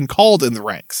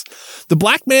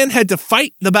black man had to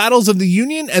fight the battles of the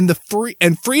Union and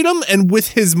freedom, and with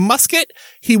his musket,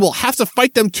 he will have to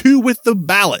fight them too with the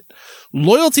ballot.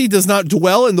 Loyalty does not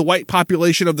dwell in the white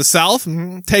population of the South,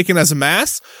 taken as a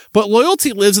mass, but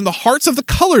loyalty lives in the hearts of the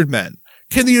colored men.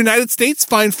 Can the United States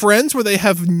find friends where they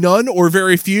have none or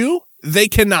very few? They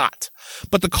cannot.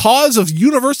 But the cause of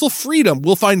universal freedom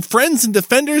will find friends and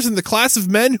defenders in the class of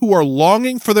men who are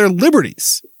longing for their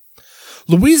liberties.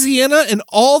 Louisiana and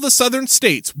all the southern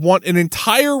states want an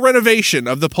entire renovation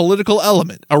of the political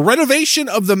element, a renovation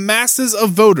of the masses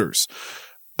of voters.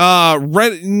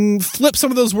 flip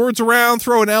some of those words around,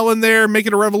 throw an L in there, make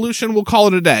it a revolution. We'll call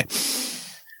it a day.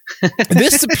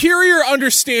 This superior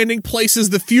understanding places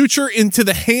the future into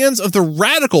the hands of the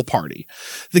Radical Party,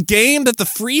 the game that the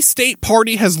Free State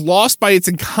Party has lost by its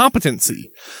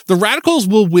incompetency. The Radicals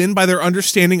will win by their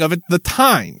understanding of the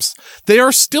times. They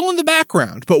are still in the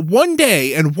background, but one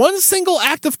day and one single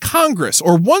act of Congress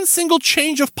or one single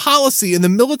change of policy in the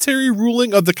military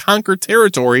ruling of the conquered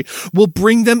territory will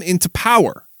bring them into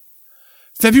power.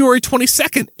 February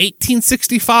 22nd,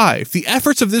 1865, the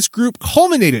efforts of this group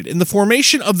culminated in the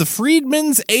formation of the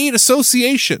Freedmen's Aid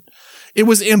Association. It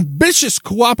was ambitious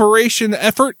cooperation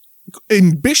effort,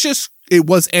 it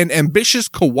was an ambitious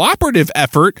cooperative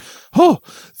effort,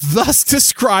 thus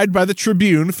described by the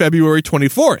Tribune February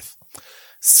 24th.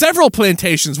 Several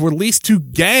plantations were leased to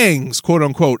gangs, quote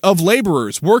unquote, of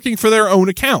laborers working for their own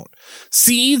account.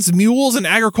 Seeds, mules, and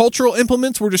agricultural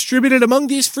implements were distributed among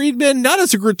these freedmen not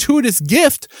as a gratuitous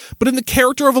gift, but in the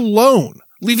character of a loan,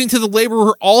 leaving to the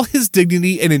laborer all his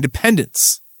dignity and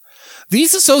independence.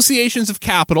 These associations of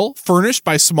capital, furnished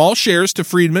by small shares to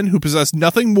freedmen who possess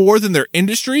nothing more than their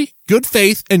industry, good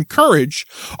faith, and courage,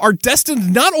 are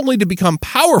destined not only to become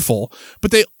powerful,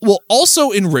 but they will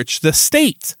also enrich the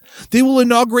state. They will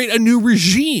inaugurate a new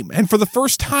regime and for the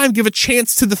first time give a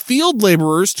chance to the field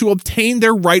laborers to obtain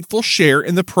their rightful share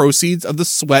in the proceeds of the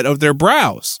sweat of their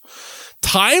brows.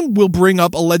 Time will bring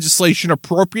up a legislation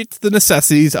appropriate to the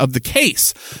necessities of the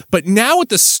case. But now at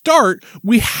the start,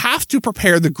 we have to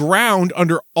prepare the ground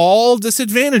under all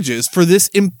disadvantages for this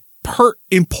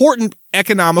important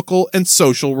economical and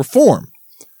social reform.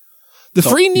 The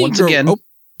Free Negro... Once again,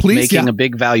 making a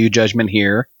big value judgment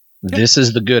here. Yeah. This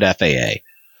is the good FAA.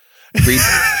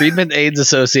 Freedmen's Aid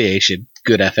Association.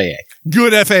 Good FAA.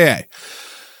 Good FAA.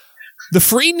 The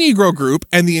Free Negro Group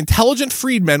and the Intelligent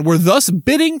Freedmen were thus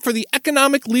bidding for the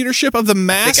economic leadership of the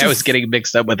mass. I think I was getting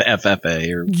mixed up with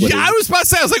FFA. I was about to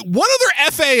say, I was like, what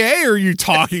other FAA are you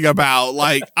talking about?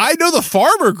 Like, I know the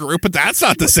Farmer Group, but that's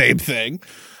not the same thing.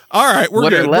 All right, we're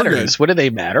good. What are letters? What do they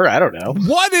matter? I don't know.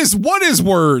 What is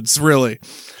words, really?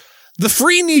 The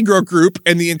Free Negro Group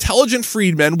and the Intelligent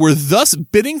Freedmen were thus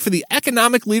bidding for the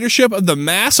economic leadership of the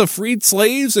mass of freed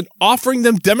slaves and offering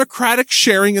them democratic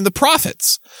sharing in the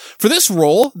profits. For this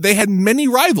role, they had many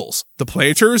rivals, the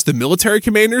planters, the military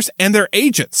commanders, and their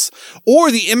agents, or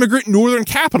the immigrant northern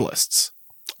capitalists.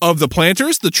 Of the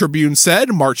planters, the Tribune said,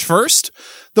 March 1st,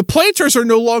 the planters are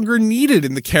no longer needed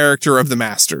in the character of the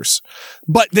masters,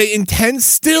 but they intend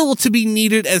still to be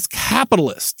needed as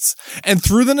capitalists, and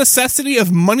through the necessity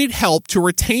of moneyed help to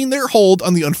retain their hold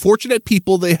on the unfortunate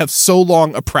people they have so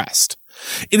long oppressed.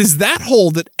 It is that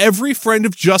hold that every friend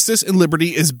of justice and liberty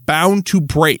is bound to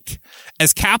break.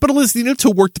 As capital is needed to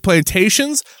work the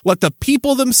plantations, let the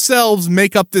people themselves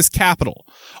make up this capital.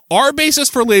 Our basis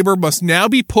for labor must now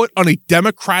be put on a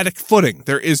democratic footing.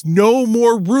 There is no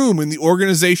more room in the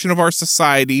organization of our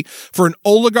society for an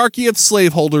oligarchy of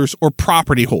slaveholders or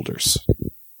property holders.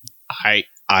 I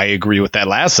agree with that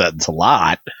last sentence a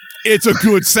lot. It's a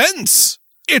good sentence.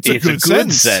 It's a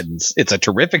good sentence. It's a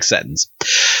terrific sentence.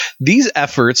 These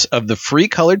efforts of the free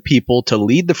colored people to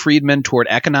lead the freedmen toward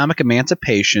economic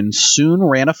emancipation soon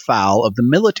ran afoul of the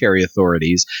military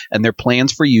authorities and their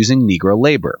plans for using Negro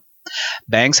labor.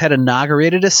 Banks had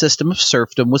inaugurated a system of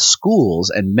serfdom with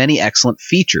schools and many excellent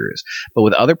features, but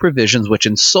with other provisions which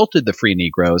insulted the free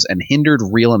Negroes and hindered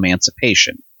real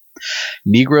emancipation.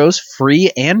 Negroes,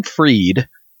 free and freed,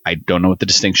 I don't know what the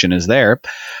distinction is there,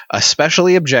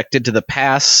 especially objected to the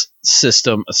pass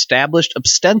system established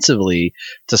ostensibly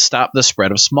to stop the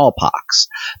spread of smallpox,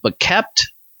 but kept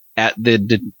at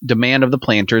the demand of the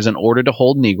planters in order to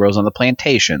hold Negroes on the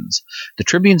plantations. The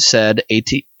Tribune said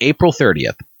April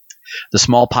 30th, the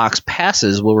smallpox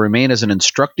passes will remain as an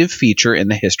instructive feature in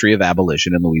the history of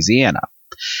abolition in Louisiana.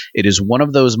 It is one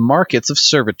of those markets of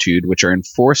servitude which are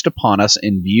enforced upon us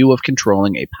in view of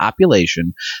controlling a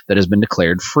population that has been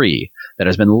declared free, that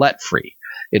has been let free.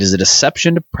 It is a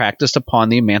deception practiced upon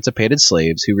the emancipated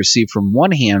slaves who receive from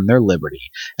one hand their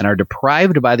liberty and are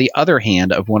deprived by the other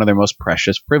hand of one of their most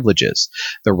precious privileges,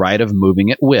 the right of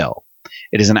moving at will.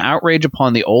 It is an outrage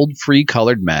upon the old free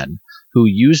colored men who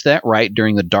used that right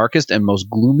during the darkest and most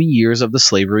gloomy years of the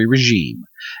slavery regime,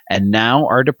 and now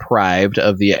are deprived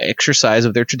of the exercise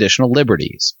of their traditional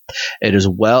liberties. It is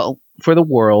well for the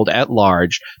world at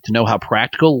large to know how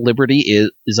practical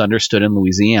liberty is understood in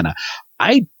Louisiana.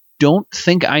 I don't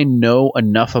think I know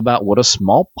enough about what a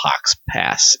smallpox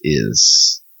pass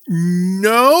is.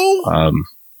 No?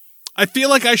 I feel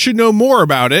like I should know more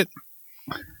about it.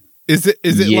 Is it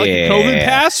like a COVID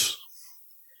pass?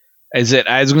 Is it?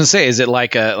 I was going to say, is it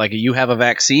like a you have a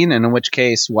vaccine, and in which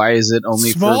case, why is it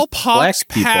only smallpox for black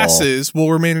people? passes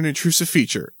will remain an intrusive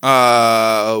feature?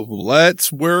 We're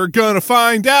gonna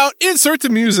find out. Insert the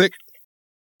music.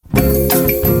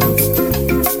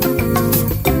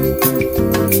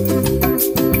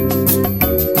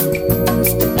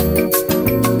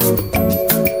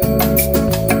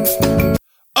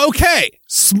 Okay,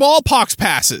 smallpox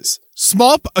passes.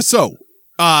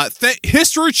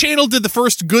 History Channel did the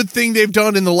first good thing they've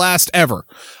done in the last ever.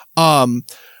 The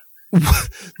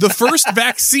first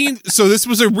vaccine. So this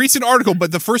was a recent article,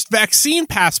 but the first vaccine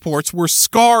passports were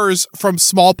scars from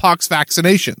smallpox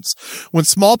vaccinations. When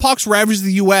smallpox ravaged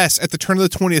the U.S. at the turn of the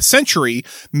 20th century,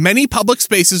 many public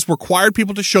spaces required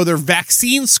people to show their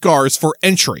vaccine scars for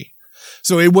entry.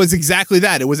 So it was exactly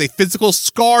that. It was a physical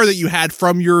scar that you had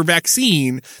from your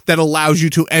vaccine that allows you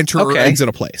to enter or exit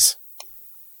a place.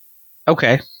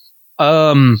 Okay.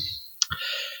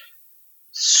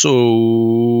 So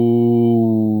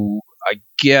I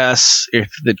guess if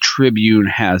the Tribune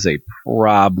has a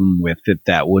problem with it,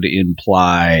 that would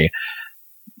imply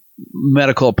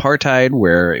medical apartheid,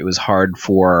 where it was hard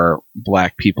for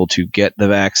black people to get the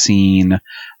vaccine,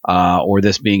 or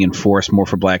this being enforced more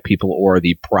for black people, or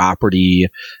the property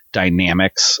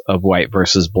dynamics of white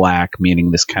versus black, meaning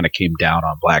this kind of came down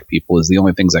on black people, is the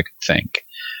only things I could think.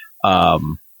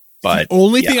 But the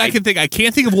only thing I can think, I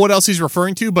can't think of what else he's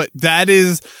referring to, but that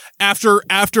is after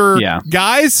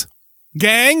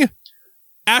gang,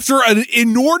 after an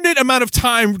inordinate amount of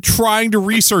time trying to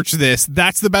research this,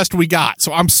 that's the best we got.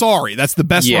 So I'm sorry. That's the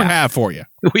best we have for you.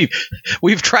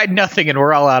 We've tried nothing and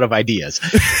we're all out of ideas.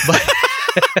 But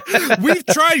we've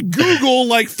tried Google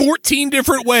like 14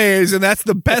 different ways, and that's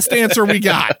the best answer we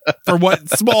got for what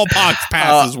smallpox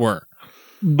passes were.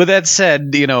 But that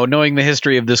said, knowing the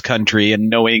history of this country and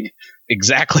knowing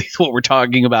exactly what we're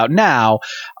talking about now,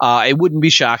 it wouldn't be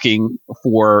shocking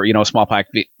for, smallpox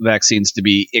vaccines to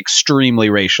be extremely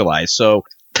racialized. So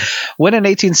when in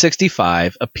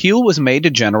 1865, appeal was made to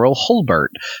General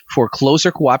Hulbert for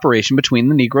closer cooperation between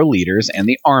the Negro leaders and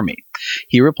the army.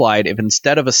 He replied, if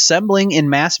instead of assembling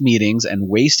in mass meetings and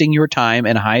wasting your time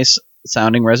in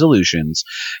high-sounding resolutions,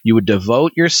 you would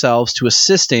devote yourselves to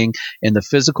assisting in the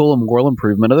physical and moral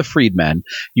improvement of the freedmen,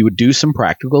 you would do some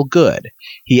practical good.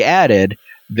 He added,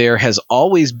 there has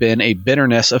always been a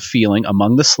bitterness of feeling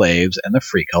among the slaves and the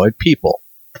free-colored people.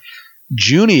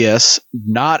 Junius,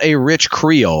 not a rich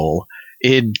Creole,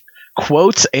 in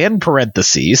quotes and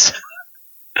parentheses,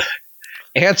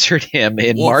 answered him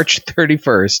in March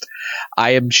 31st,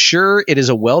 I am sure it is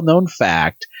a well-known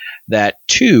fact, and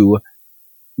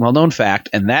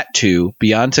that too,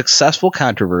 beyond successful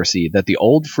controversy, that the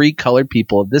old free colored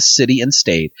people of this city and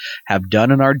state have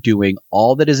done and are doing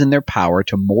all that is in their power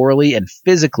to morally and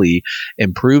physically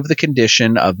improve the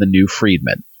condition of the new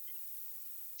freedmen.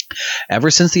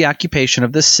 Ever since the occupation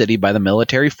of this city by the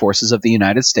military forces of the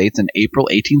United States in April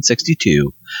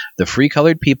 1862, the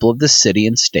free-colored people of this city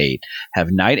and state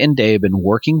have night and day been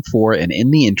working for and in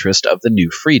the interest of the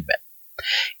new freedmen.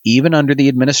 Even under the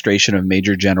administration of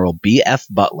Major General B.F.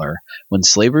 Butler, when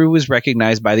slavery was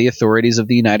recognized by the authorities of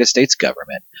the United States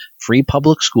government, free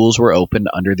public schools were opened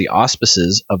under the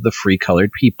auspices of the free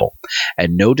colored people,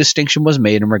 and no distinction was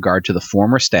made in regard to the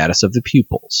former status of the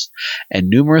pupils. And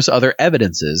numerous other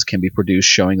evidences can be produced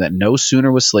showing that no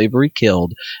sooner was slavery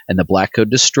killed and the black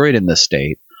code destroyed in this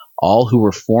state, all who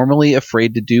were formerly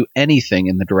afraid to do anything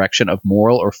in the direction of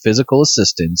moral or physical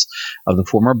assistance of the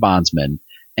former bondsmen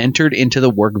entered into the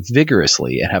work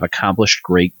vigorously and have accomplished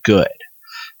great good.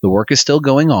 The work is still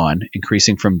going on,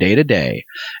 increasing from day to day,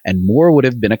 and more would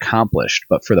have been accomplished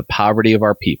but for the poverty of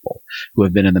our people, who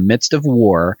have been in the midst of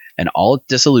war and all its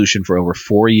dissolution for over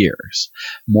 4 years.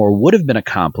 More would have been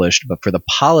accomplished but for the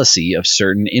policy of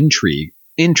certain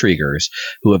intriguers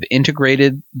who have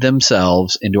integrated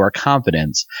themselves into our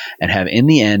confidence and have in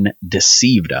the end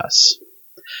deceived us.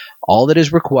 All that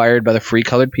is required by the free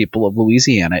colored people of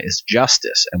Louisiana is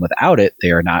justice, and without it, they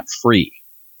are not free.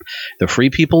 The free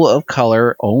people of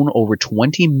color own over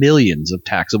 20 millions of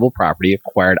taxable property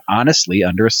acquired honestly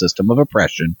under a system of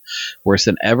oppression worse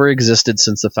than ever existed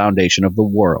since the foundation of the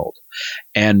world,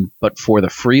 and but for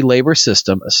the free labor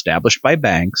system established by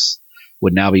banks,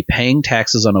 would now be paying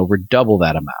taxes on over double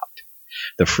that amount.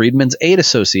 The Freedmen's Aid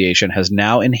Association has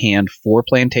now in hand 4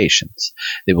 plantations.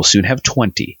 They will soon have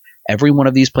 20. Every one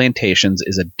of these plantations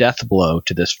is a death blow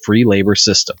to this free labor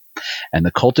system, and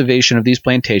the cultivation of these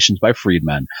plantations by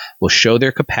freedmen will show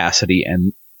their capacity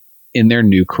and in their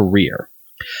new career.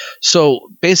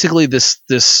 So basically this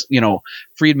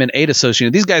Freedmen Aid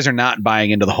Association, these guys are not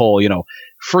buying into the whole,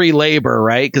 free labor,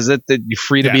 right? Because you're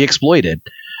free to be exploited.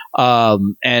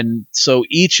 And so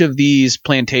each of these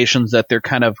plantations that they're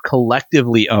kind of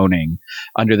collectively owning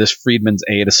under this Freedmen's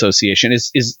Aid Association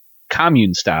is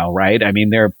commune style, right? I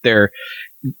mean,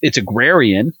 it's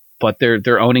agrarian, but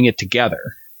they're owning it together.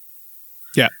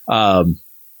 Yeah.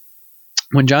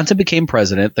 When Johnson became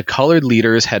president, the colored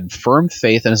leaders had firm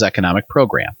faith in his economic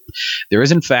program. There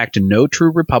is, in fact, no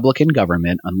true Republican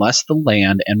government unless the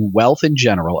land and wealth in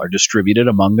general are distributed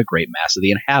among the great mass of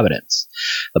the inhabitants.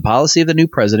 The policy of the new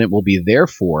president will be,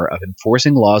 therefore, of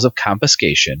enforcing laws of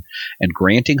confiscation and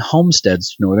granting homesteads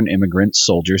to Northern immigrants,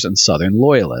 soldiers, and Southern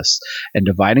loyalists, and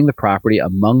dividing the property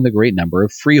among the great number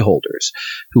of freeholders,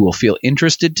 who will feel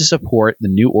interested to support the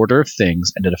new order of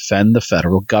things and to defend the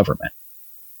federal government.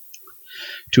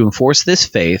 To enforce this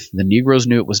faith, the Negroes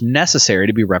knew it was necessary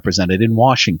to be represented in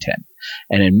Washington,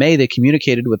 and in May they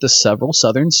communicated with the several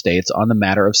southern states on the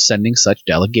matter of sending such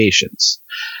delegations.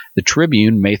 The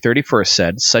Tribune, May 31st,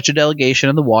 said, such a delegation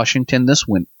at Washington this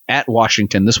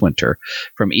winter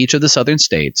from each of the southern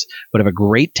states would have a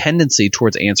great tendency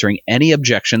towards answering any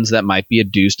objections that might be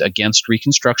adduced against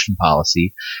Reconstruction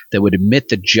policy that would admit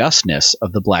the justness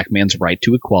of the black man's right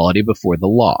to equality before the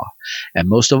law. And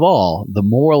most of all, the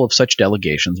moral of such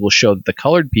delegations will show that the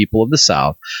colored people of the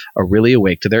South are really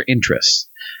awake to their interests.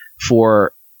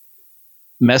 For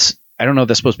I don't know if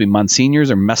that's supposed to be Monsignors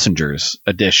or Messengers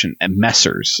edition, and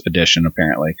Messers edition,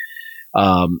 apparently.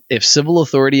 If civil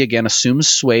authority again assumes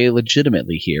sway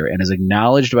legitimately here and is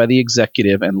acknowledged by the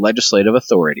executive and legislative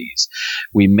authorities,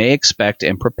 we may expect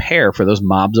and prepare for those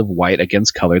mobs of white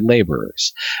against colored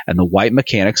laborers, and the white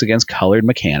mechanics against colored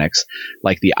mechanics,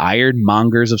 like the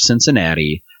ironmongers of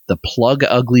Cincinnati, the plug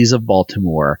uglies of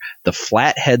Baltimore, the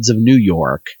flatheads of New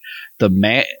York,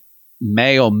 the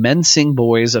Mayo-Mensing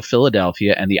boys of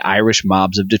Philadelphia, and the Irish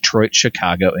mobs of Detroit,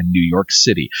 Chicago, and New York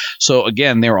City. So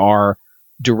again, there are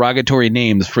derogatory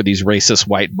names for these racist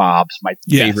white mobs. My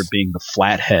favorite being the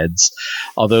flatheads,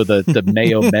 although the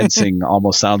Mayo-Mensing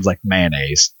almost sounds like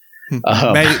mayonnaise.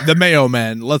 The Mayo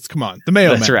Men. The Mayo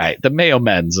Men. That's right. The Mayo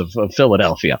Men's of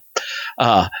Philadelphia.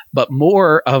 But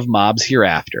more of mobs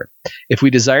hereafter. If we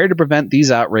desire to prevent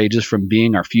these outrages from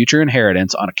being our future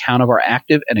inheritance on account of our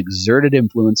active and exerted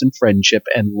influence and friendship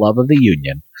and love of the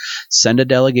Union, send a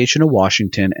delegation to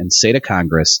Washington and say to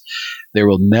Congress,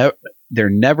 there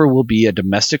never will be a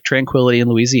domestic tranquility in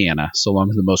Louisiana so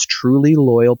long as the most truly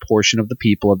loyal portion of the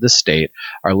people of this state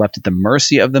are left at the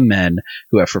mercy of the men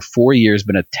who have for 4 years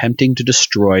been attempting to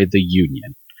destroy the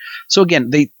Union. So again,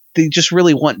 they just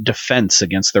really want defense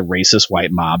against the racist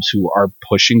white mobs who are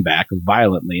pushing back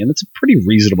violently, and it's a pretty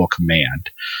reasonable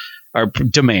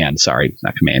demand, sorry,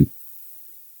 not command.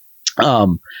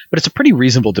 But it's a pretty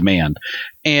reasonable demand.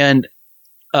 And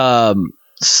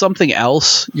something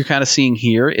else you're kind of seeing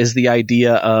here is the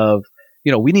idea of,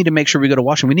 we need to make sure we go to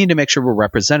Washington. We need to make sure we're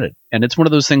represented. And it's one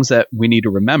of those things that we need to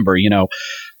remember.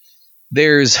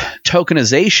 There's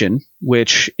tokenization,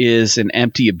 which is an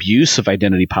empty abuse of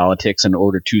identity politics in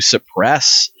order to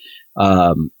suppress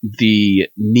the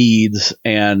needs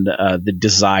and the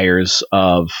desires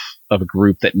of a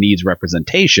group that needs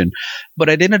representation. But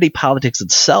identity politics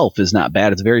itself is not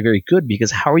bad. It's very, very good,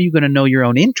 because how are you going to know your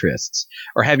own interests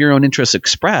or have your own interests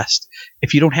expressed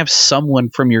if you don't have someone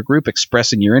from your group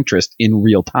expressing your interest in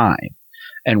real time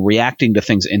and reacting to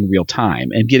things in real time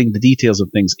and getting the details of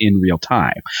things in real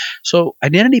time? So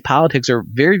identity politics are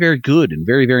very, very good and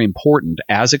very, very important,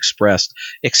 as expressed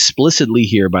explicitly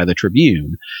here by the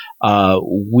Tribune.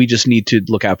 We just need to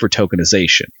look out for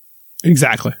tokenization.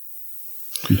 Exactly.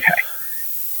 Okay.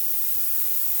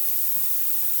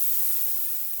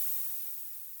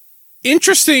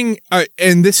 Interesting.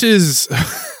 And this is,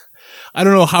 I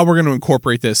don't know how we're going to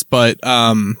incorporate this, but,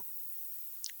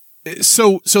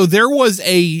 so there was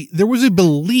a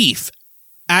belief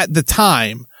at the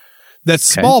time that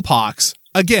smallpox,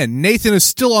 again, Nathan is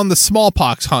still on the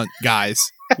smallpox hunt, guys.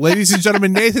 Ladies and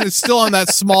gentlemen, Nathan is still on that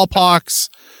smallpox,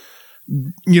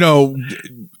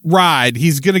 ride.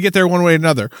 He's going to get there one way or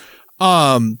another.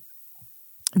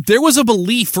 There was a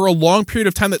belief for a long period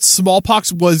of time that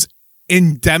smallpox was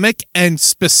endemic and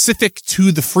specific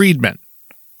to the freedmen.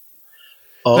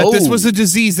 That this was a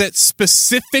disease that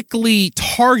specifically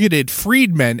targeted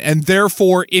freedmen, and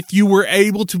therefore, if you were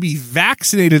able to be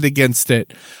vaccinated against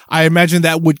it, I imagine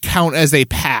that would count as a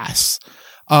pass.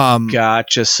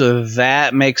 Gotcha. So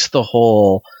that makes the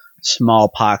whole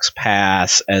smallpox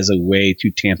pass as a way to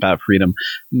tamp out freedom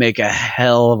make a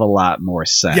hell of a lot more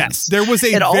sense. Yes, there was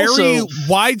a very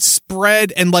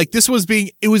widespread, and this was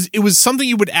it was something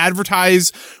you would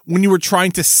advertise when you were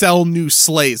trying to sell new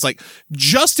slaves,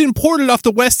 just imported off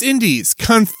the West Indies,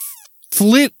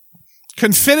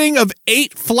 confitting of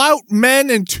 8 flout men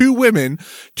and 2 women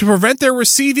to prevent their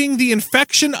receiving the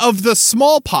infection of the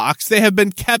smallpox. They have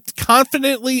been kept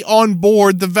confidently on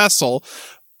board the vessel.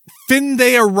 Fin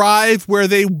they arrive where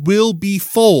they will be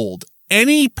foaled.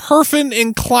 Any person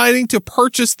inclining to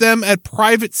purchase them at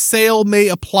private sale may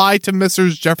apply to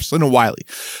Messrs. Jefferson and Wiley.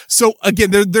 So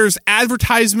again, there's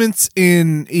advertisements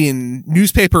in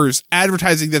newspapers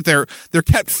advertising that they're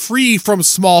kept free from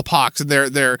smallpox and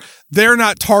they're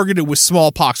not targeted with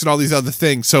smallpox and all these other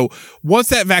things. So once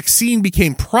that vaccine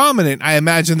became prominent, I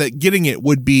imagine that getting it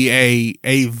would be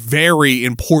a very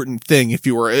important thing if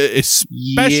you were,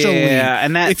 especially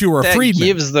if you were a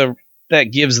freedman.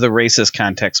 That gives the racist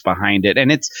context behind it.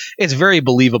 And it's very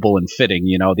believable and fitting,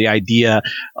 the idea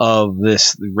of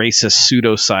this racist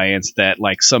pseudoscience that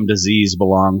like some disease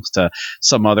belongs to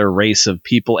some other race of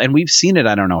people. And we've seen it,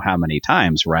 I don't know how many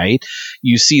times, right?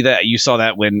 You saw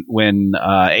that when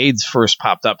AIDS first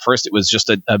popped up. First, it was just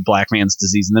a black man's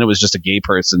disease, and then it was just a gay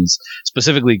person's,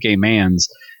 specifically gay man's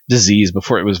disease,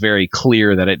 before it was very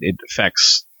clear that it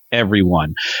affects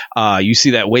everyone. You see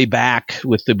that way back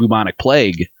with the bubonic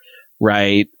plague,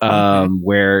 right?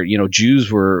 Where,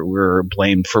 Jews were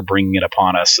blamed for bringing it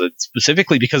upon us,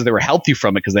 specifically because they were healthy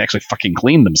from it, because they actually fucking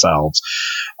cleaned themselves.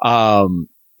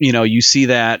 You see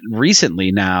that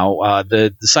recently now,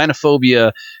 the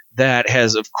xenophobia that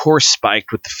has, of course,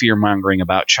 spiked with the fear-mongering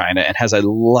about China, and has a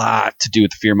lot to do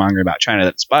with the fear-mongering about China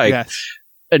that spiked. Yes.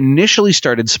 Initially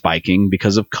started spiking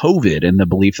because of COVID and the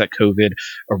belief that COVID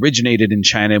originated in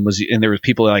China and there was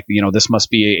people like, this must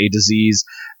be a disease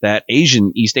that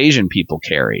East Asian people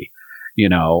carry,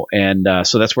 and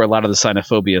so that's where a lot of the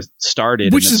xenophobia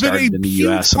started, which has been in the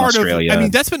US and Australia.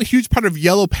 That's been a huge part of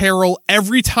yellow peril.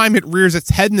 Every time it rears its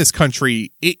head in this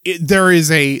country, there's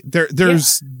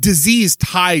disease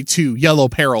tied to yellow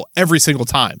peril every single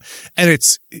time, and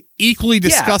it's equally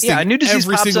disgusting. A new disease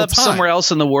pops up somewhere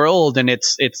else in the world, and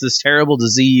it's this terrible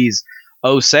disease.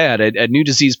 Oh, sad. A new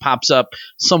disease pops up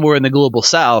somewhere in the global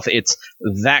south. It's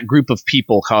that group of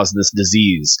people caused this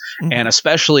disease. Mm-hmm. And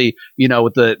especially,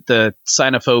 with the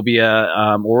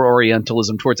xenophobia or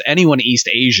Orientalism towards anyone East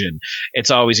Asian,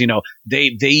 it's always,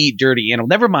 they eat dirty animals.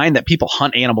 Never mind that people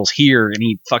hunt animals here and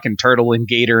eat fucking turtle and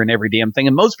gator and every damn thing.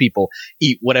 And most people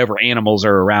eat whatever animals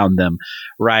are around them,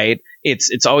 right?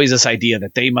 It's always this idea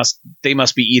that they must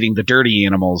be eating the dirty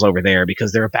animals over there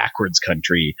because they're a backwards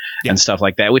country and stuff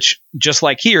like that, which just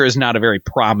like here is not a very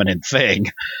prominent thing.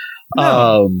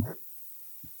 No.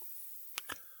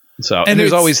 And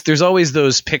there's always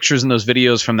those pictures and those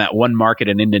videos from that one market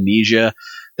in Indonesia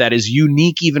that is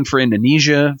unique even for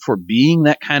Indonesia for being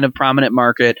that kind of prominent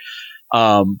market.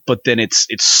 But then its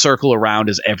circle around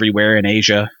is everywhere in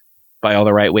Asia by all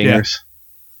the right wingers.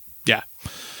 Yeah.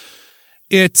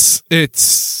 It's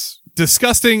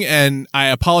disgusting, and I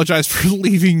apologize for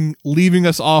leaving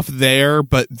us off there,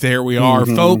 but there we are,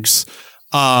 folks.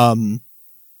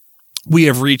 We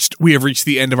have reached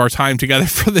the end of our time together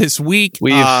for this week.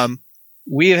 We have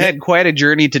had quite a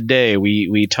journey today.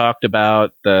 We talked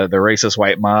about the racist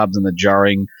white mobs and the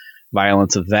jarring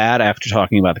violence of that. After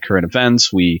talking about the current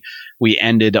events, we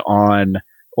ended on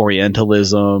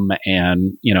Orientalism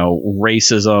and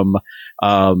racism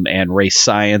and race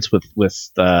science with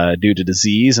due to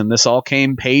disease, and this all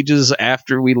came pages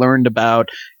after we learned about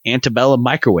antebellum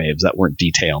microwaves that weren't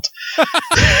detailed.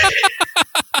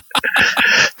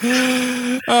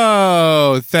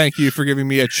 Oh, thank you for giving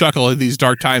me a chuckle in these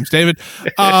dark times, David.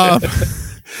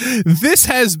 This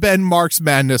has been Mark's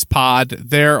Madness Pod.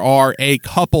 There are a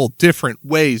couple different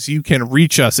ways you can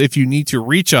reach us if you need to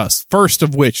reach us. First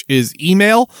of which is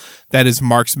email. That is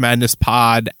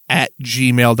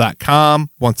marksmadnesspod@gmail.com.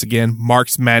 Once again,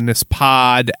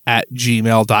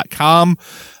 marksmadnesspod@gmail.com.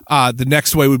 The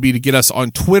next way would be to get us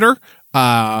on Twitter.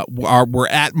 We're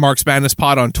at Mark's Madness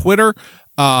Pod on Twitter.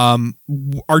 Our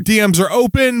DMs are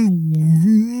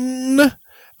open.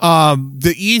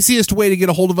 The easiest way to get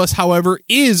a hold of us, however,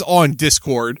 is on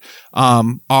Discord.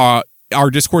 Our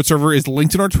Discord server is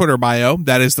linked in our Twitter bio.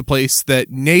 That is the place that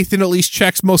Nathan at least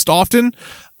checks most often.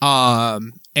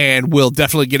 And we'll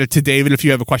definitely get it to David if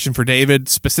you have a question for David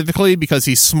specifically, because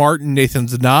he's smart and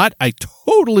Nathan's not. I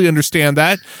totally understand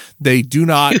that. They do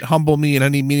not humble me in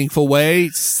any meaningful way.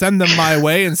 Send them my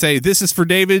way and say, this is for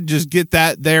David. Just get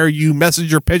that there, you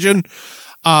messenger pigeon.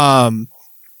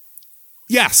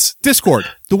 Yes, Discord,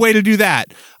 the way to do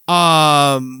that.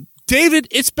 David,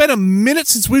 it's been a minute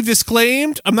since we've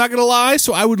disclaimed. I'm not going to lie,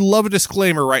 so I would love a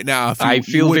disclaimer right now. If you, I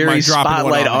feel very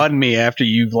spotlight on me after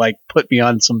you've put me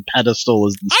on some pedestal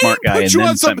as the smart guy and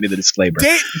then sent me the disclaimer.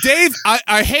 Dave,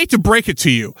 I hate to break it to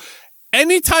you.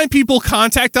 Anytime people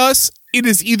contact us, it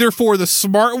is either for the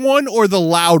smart one or the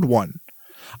loud one.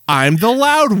 I'm the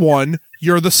loud one.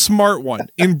 You're the smart one.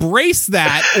 Embrace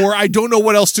that, or I don't know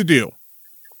what else to do.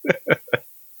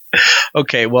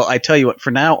 Okay, well, I tell you what,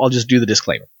 for now, I'll just do the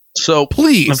disclaimer. So,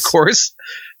 please, of course,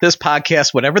 this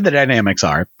podcast, whatever the dynamics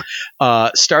are,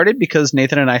 started because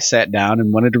Nathan and I sat down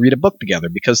and wanted to read a book together,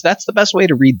 because that's the best way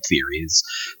to read theories,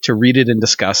 to read it and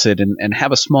discuss it and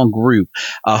have a small group,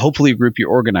 hopefully a group you're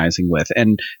organizing with.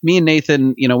 And me and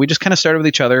Nathan, we just kind of started with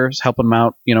each other, helping them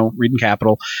out, reading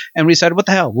Capital, and we decided, what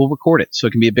the hell, we'll record it so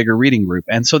it can be a bigger reading group.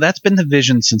 And so that's been the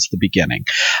vision since the beginning.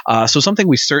 So something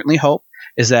we certainly hope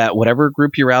is that whatever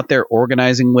group you're out there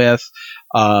organizing with,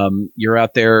 you're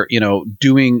out there,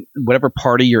 doing whatever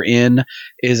party you're in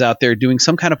is out there doing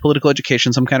some kind of political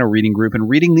education, some kind of reading group and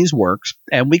reading these works.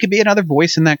 And we can be another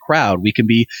voice in that crowd. We can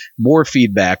be more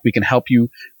feedback. We can help you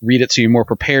read it so you're more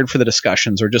prepared for the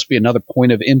discussions, or just be another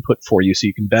point of input for you so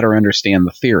you can better understand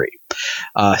the theory.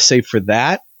 Save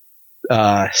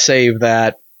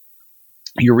that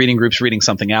your reading group's reading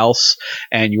something else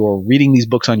and you're reading these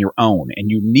books on your own and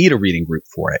you need a reading group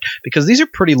for it, because these are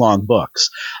pretty long books.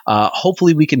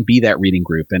 Hopefully we can be that reading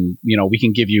group, and we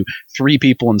can give you 3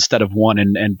 people instead of 1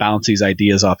 and bounce these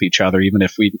ideas off each other, even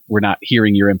if we're not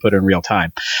hearing your input in real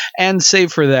time. And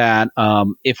save for that,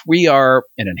 if we are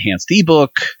an enhanced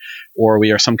ebook or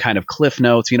we are some kind of cliff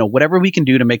notes, whatever we can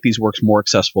do to make these works more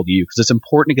accessible to you, because it's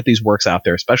important to get these works out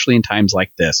there, especially in times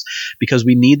like this, because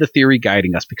we need the theory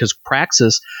guiding us, because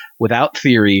praxis without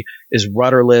theory is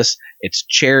rudderless. It's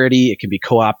charity. It can be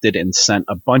co-opted and sent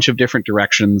a bunch of different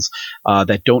directions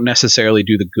that don't necessarily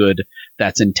do the good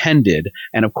that's intended.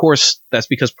 And of course, that's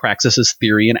because praxis is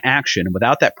theory in action. And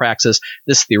without that praxis,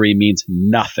 this theory means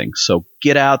nothing. So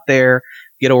get out there,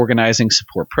 get organizing,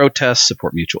 support protests,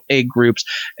 support mutual aid groups,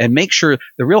 and make sure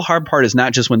the real hard part is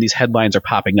not just when these headlines are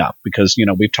popping up, because,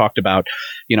 we've talked about,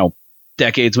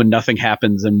 decades when nothing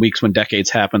happens and weeks when decades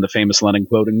happen, the famous Lenin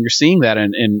quote, and you're seeing that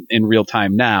in real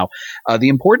time now. The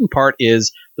important part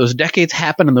is those decades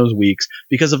happen in those weeks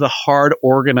because of the hard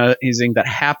organizing that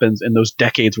happens in those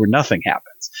decades where nothing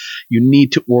happens. You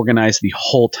need to organize the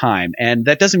whole time. And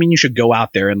that doesn't mean you should go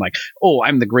out there and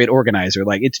I'm the great organizer.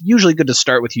 It's usually good to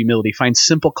start with humility, find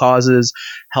simple causes,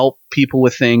 help people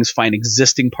with things, find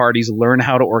existing parties, learn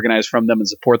how to organize from them and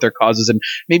support their causes, and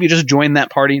maybe just join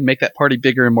that party and make that party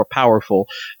bigger and more powerful.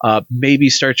 Maybe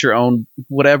start your own,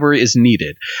 whatever is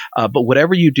needed. But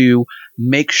whatever you do,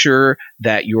 make sure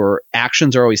that your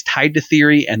actions are always tied to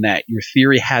theory and that your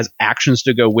theory has actions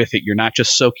to go with it. You're not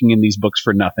just soaking in these books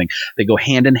for nothing. They go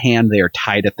hand in hand. They are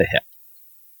tied at the hip.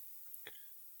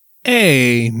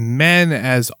 Amen.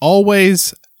 As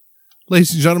always,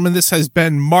 ladies and gentlemen, this has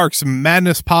been Mark's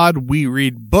Madness Pod. We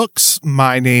read books.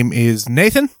 My name is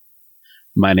Nathan.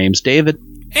 My name's David.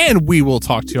 And we will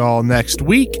talk to you all next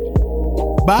week.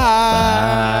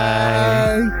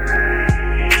 Bye. Bye.